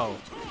 No.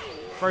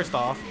 First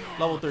off,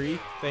 level 3.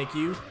 Thank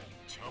you.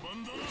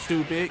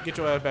 Stupid. Get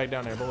your ass back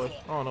down there, boy.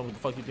 I don't know what the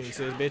fuck you think this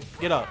is, bitch.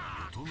 Get up.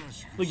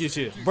 Look at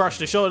you. Brush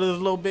the shoulders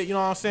a little bit. You know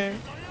what I'm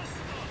saying?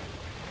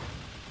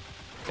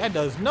 That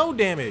does no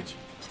damage.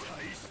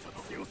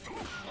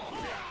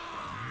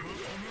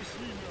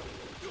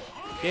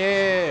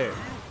 Yeah.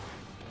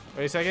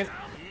 Wait a second.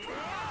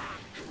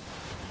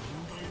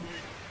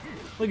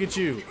 Look at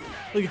you.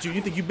 You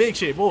think you big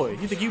shit, boy.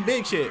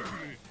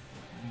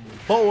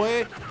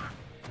 Boy.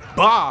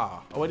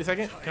 Bah. Oh, wait a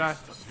second. Can I?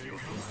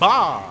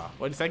 Bah.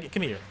 Wait a second.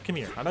 Come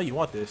here. I know you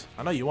want this.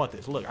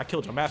 Look, I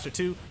killed your master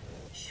too.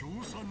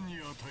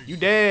 You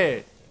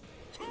dead.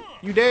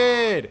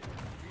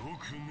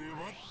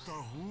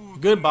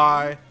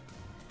 Goodbye.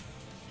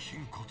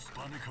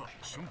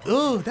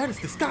 Ugh, that is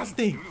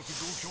disgusting.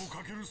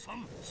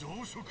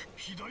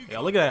 Yeah,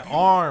 look at that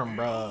arm,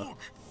 bro.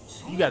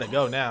 You gotta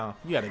go now.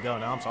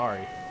 I'm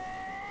sorry.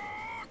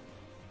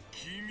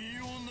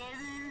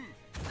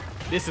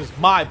 This is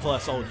my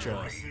plus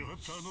ultra.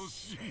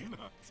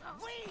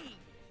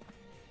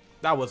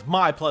 That was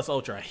my plus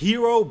ultra.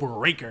 Hero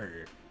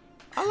Breaker.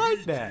 I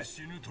like that.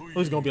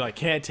 Who's gonna be like,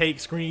 can't take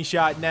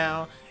screenshot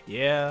now?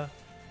 Yeah,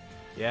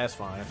 it's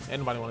fine.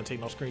 Anybody want to take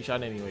no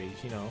screenshot anyways,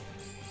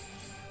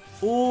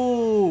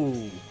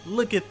 Ooh,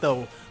 look at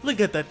the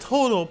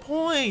total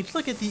points.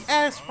 Look at the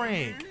S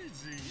rank.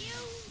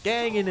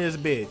 Gang in this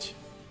bitch.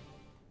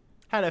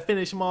 Had to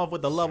finish him off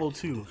with the level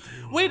 2.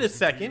 Wait a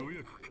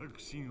second.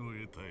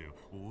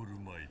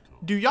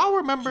 Do y'all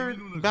remember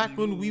back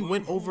when we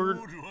went over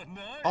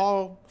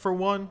All for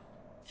One?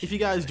 If you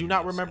guys do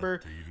not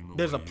remember,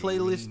 there's a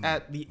playlist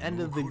at the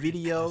end of the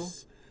video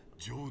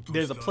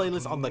There's a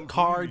playlist on the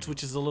cards,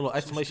 which is a little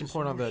exclamation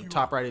point on the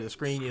top right of the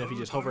screen. You know, if you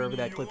just hover over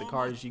that, click the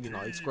cards, you can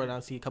like scroll down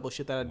and see a couple of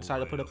shit that I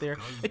decided to put up there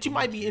that you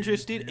might be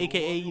interested,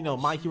 aka, you know,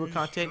 My Hero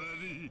content.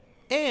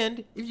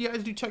 And if you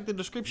guys do check the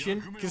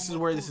description, this is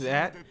where this is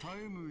at.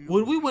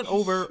 When we went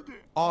over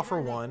All for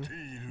One,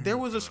 there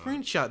was a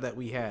screenshot that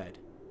we had,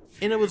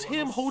 and it was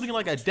him holding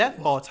like a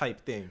death ball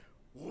type thing.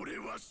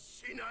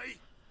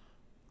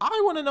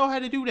 I want to know how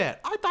to do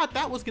that. I thought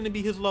that was going to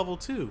be his level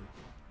too.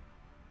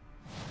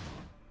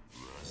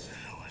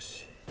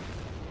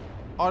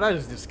 Oh, that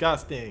is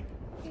disgusting.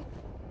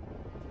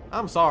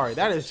 I'm sorry.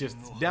 That is just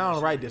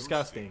downright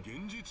disgusting.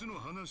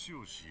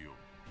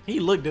 He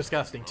looked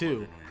disgusting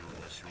too.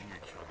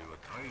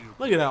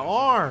 Look at that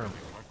arm.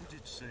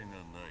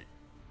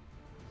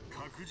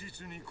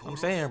 I'm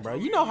saying, bro.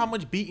 You know how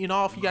much beating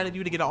off you got to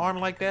do to get an arm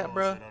like that,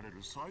 bro?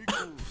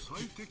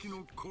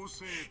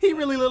 He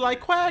really looked like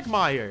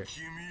Quagmire.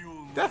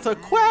 That's a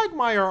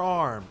Quagmire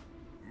arm.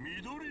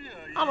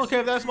 I don't care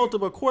if that's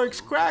multiple quirks.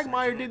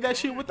 Quagmire did that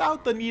shit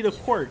without the need of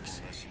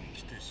quirks.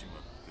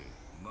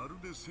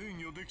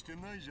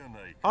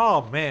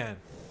 Oh man,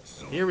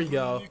 here we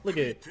go. Look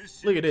at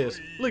this. Look at this.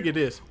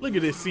 Look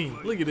at this scene.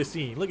 Look at this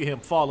scene. Look at him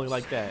falling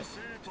like that.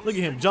 Look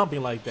at him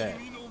jumping like that.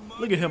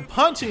 Look at him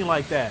punching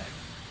like that.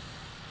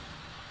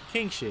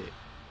 King shit.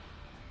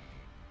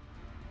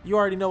 You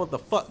already know what the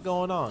fuck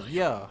going on.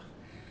 Yeah.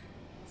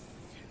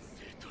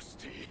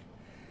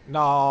 No,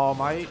 All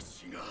Might.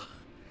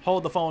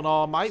 Hold the phone,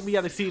 All Might. We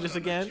gotta see this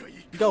again.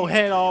 Go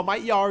ahead, All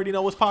Might. You already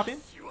know what's popping.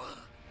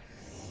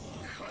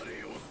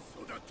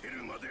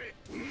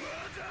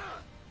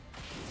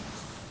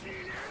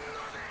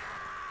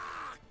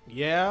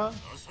 Yeah.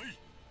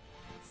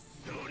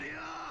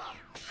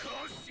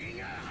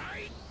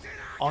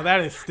 Oh,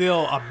 that is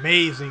still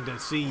amazing to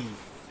see.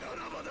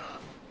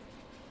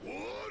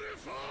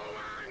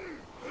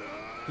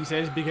 He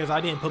says because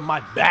I didn't put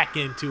my back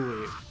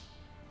into it.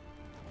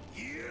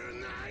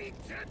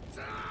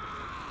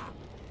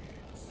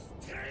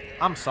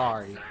 I'm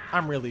sorry.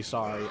 I'm really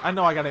sorry. I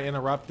know I gotta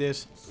interrupt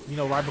this, you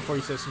know, right before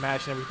he says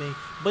smash and everything,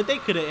 but they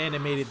could have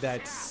animated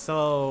that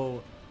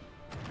so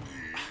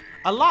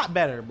a lot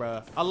better,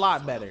 bro. A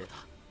lot better.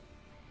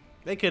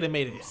 They could have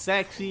made it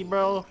sexy,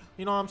 bro.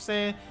 You know what I'm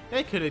saying?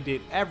 They could have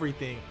did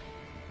everything,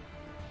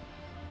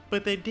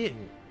 but they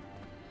didn't,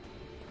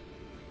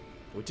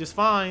 which is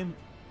fine,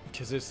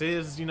 because this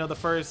is, you know, the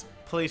first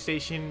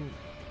PlayStation.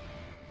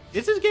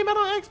 Is this game out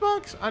on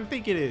Xbox? I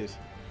think it is.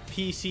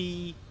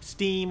 PC,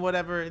 Steam,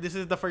 whatever. This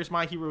is the first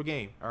My Hero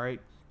game, all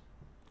right?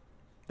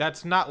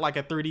 That's not like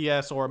a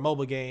 3DS or a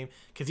mobile game,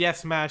 because yes,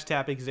 Smash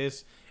Tap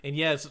exists, and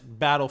yes,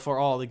 Battle for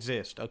All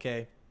exists,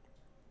 okay?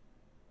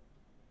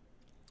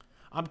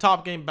 I'm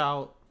talking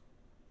about,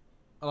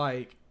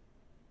 like,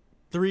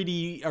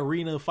 3D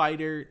Arena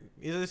Fighter.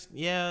 Is this?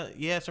 Yeah,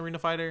 yes, Arena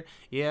Fighter.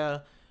 Yeah.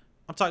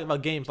 I'm talking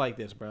about games like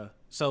this, bro.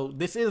 So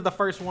this is the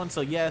first one,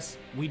 so yes,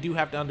 we do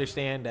have to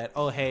understand that,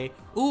 oh, hey,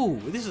 ooh,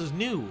 this is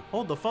new.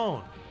 Hold the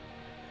phone.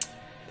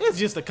 It's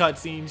just the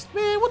cutscenes.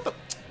 Man, what the?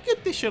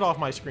 Get this shit off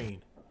my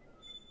screen.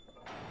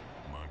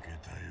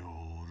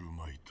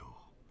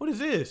 What is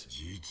this?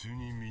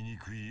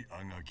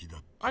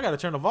 I gotta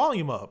turn the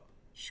volume up.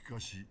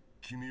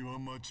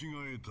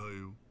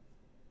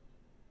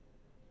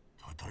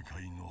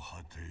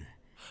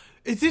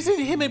 Is this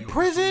him in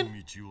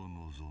prison?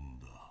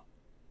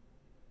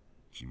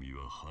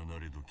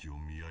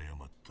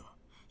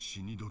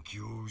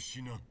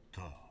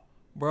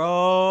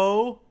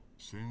 Bro.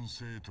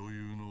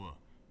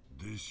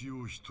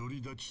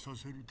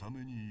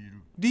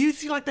 Do you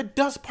see like the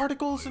dust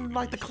particles and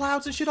like the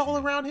clouds and shit all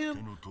around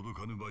him?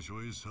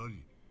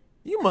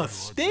 You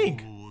must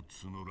stink.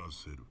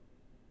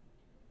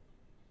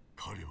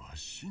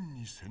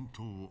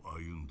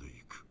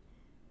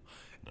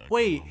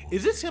 Wait,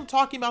 is this him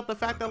talking about the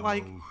fact that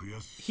like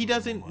he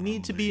doesn't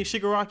need to be in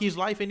Shigaraki's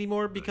life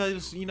anymore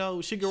because, you know,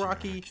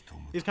 Shigaraki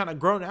is kind of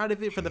grown out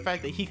of it for the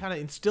fact that he kind of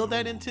instilled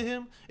that into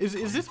him?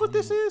 Is this what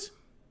this is?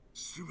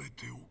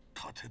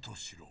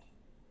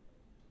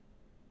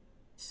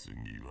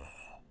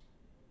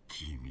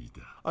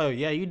 Oh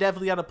yeah, you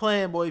definitely got a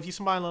plan, boy, if you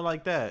smiling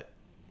like that.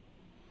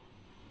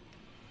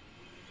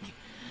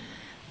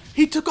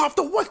 He took off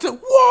the what the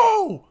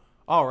whoa!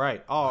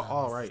 Alright,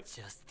 alright.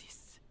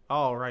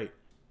 Alright.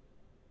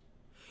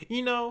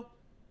 You know,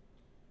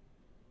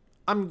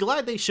 I'm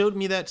glad they showed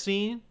me that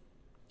scene.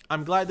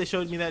 I'm glad they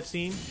showed me that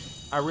scene.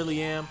 I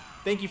really am.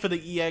 Thank you for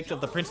the EX of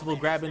the principal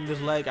grabbing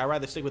his leg. I'd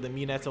rather stick with the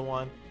Mineta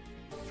one.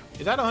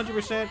 Is that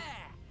 100%?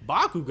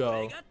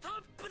 Bakugo?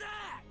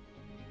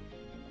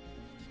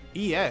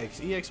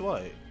 EX? EX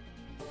what?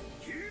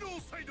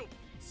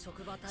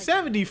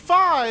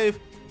 75?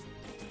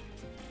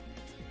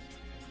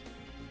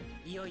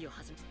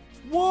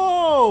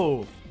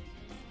 Whoa!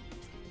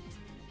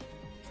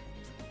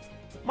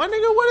 My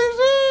nigga, what is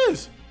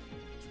this?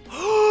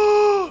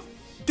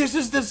 This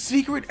is the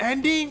secret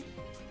ending?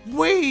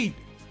 Wait.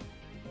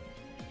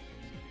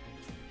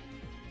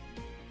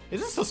 Is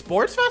this a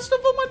sports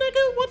festival, my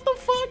nigga? What the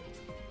fuck?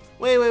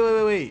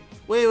 Wait.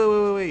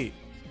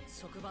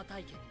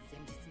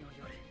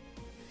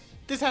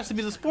 This has to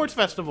be the sports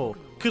festival,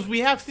 because we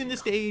have seen the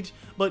stage,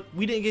 but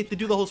we didn't get to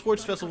do the whole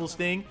sports festivals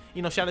thing.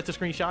 You know, shout out to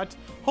screenshots.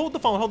 Hold the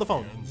phone, hold the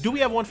phone. Do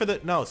we have one for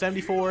the, no,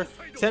 74,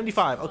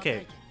 75,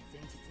 okay.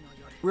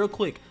 Real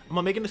quick, I'm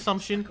gonna make an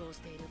assumption.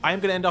 I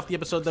am gonna end off the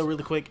episode though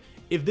really quick.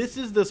 If this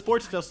is the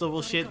sports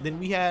festival shit, then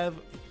we have,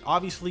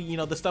 obviously, you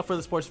know, the stuff for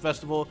the sports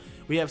festival.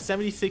 We have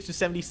 76 to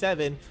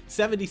 77.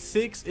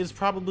 76 is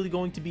probably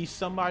going to be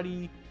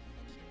somebody.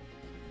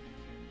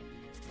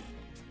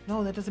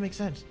 No, that doesn't make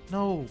sense.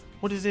 No.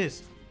 What is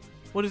this?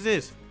 What is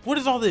this? What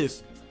is all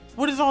this?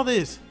 What is all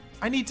this?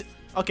 I need to...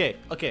 Okay.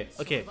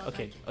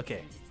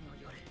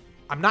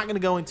 I'm not going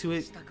to go into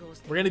it.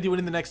 We're going to do it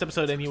in the next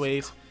episode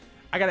anyways.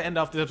 I got to end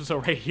off this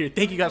episode right here.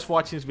 Thank you guys for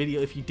watching this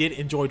video. If you did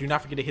enjoy, do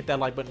not forget to hit that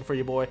like button for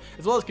your boy.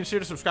 As well as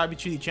consider subscribing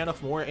to the channel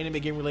for more anime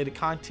game related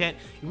content.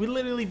 We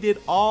literally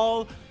did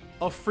all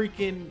of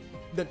freaking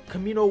the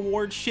Camino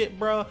Award shit,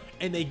 bro.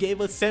 And they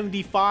gave us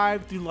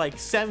 75 through like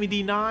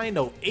 79.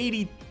 No,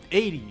 80,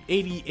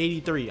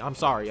 83. I'm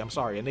sorry. A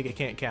nigga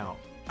can't count.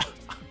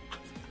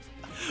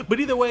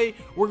 But either way,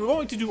 we're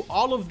going to do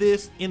all of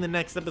this in the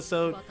next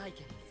episode.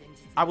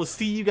 I will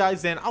see you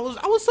guys then. I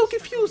was so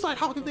confused, like,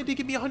 how come they did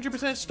give me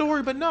 100%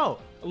 story? But no,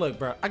 look,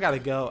 bro, I gotta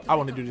go. I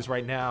want to do this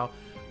right now.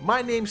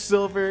 My name's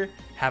Silver.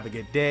 Have a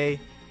good day.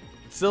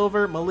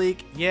 Silver,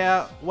 Malik,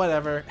 yeah,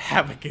 whatever.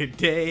 Have a good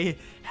day.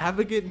 Have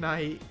a good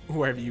night,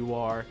 wherever you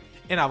are.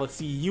 And I will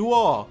see you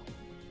all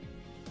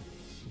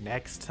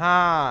next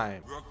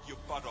time. Work your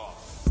butt off.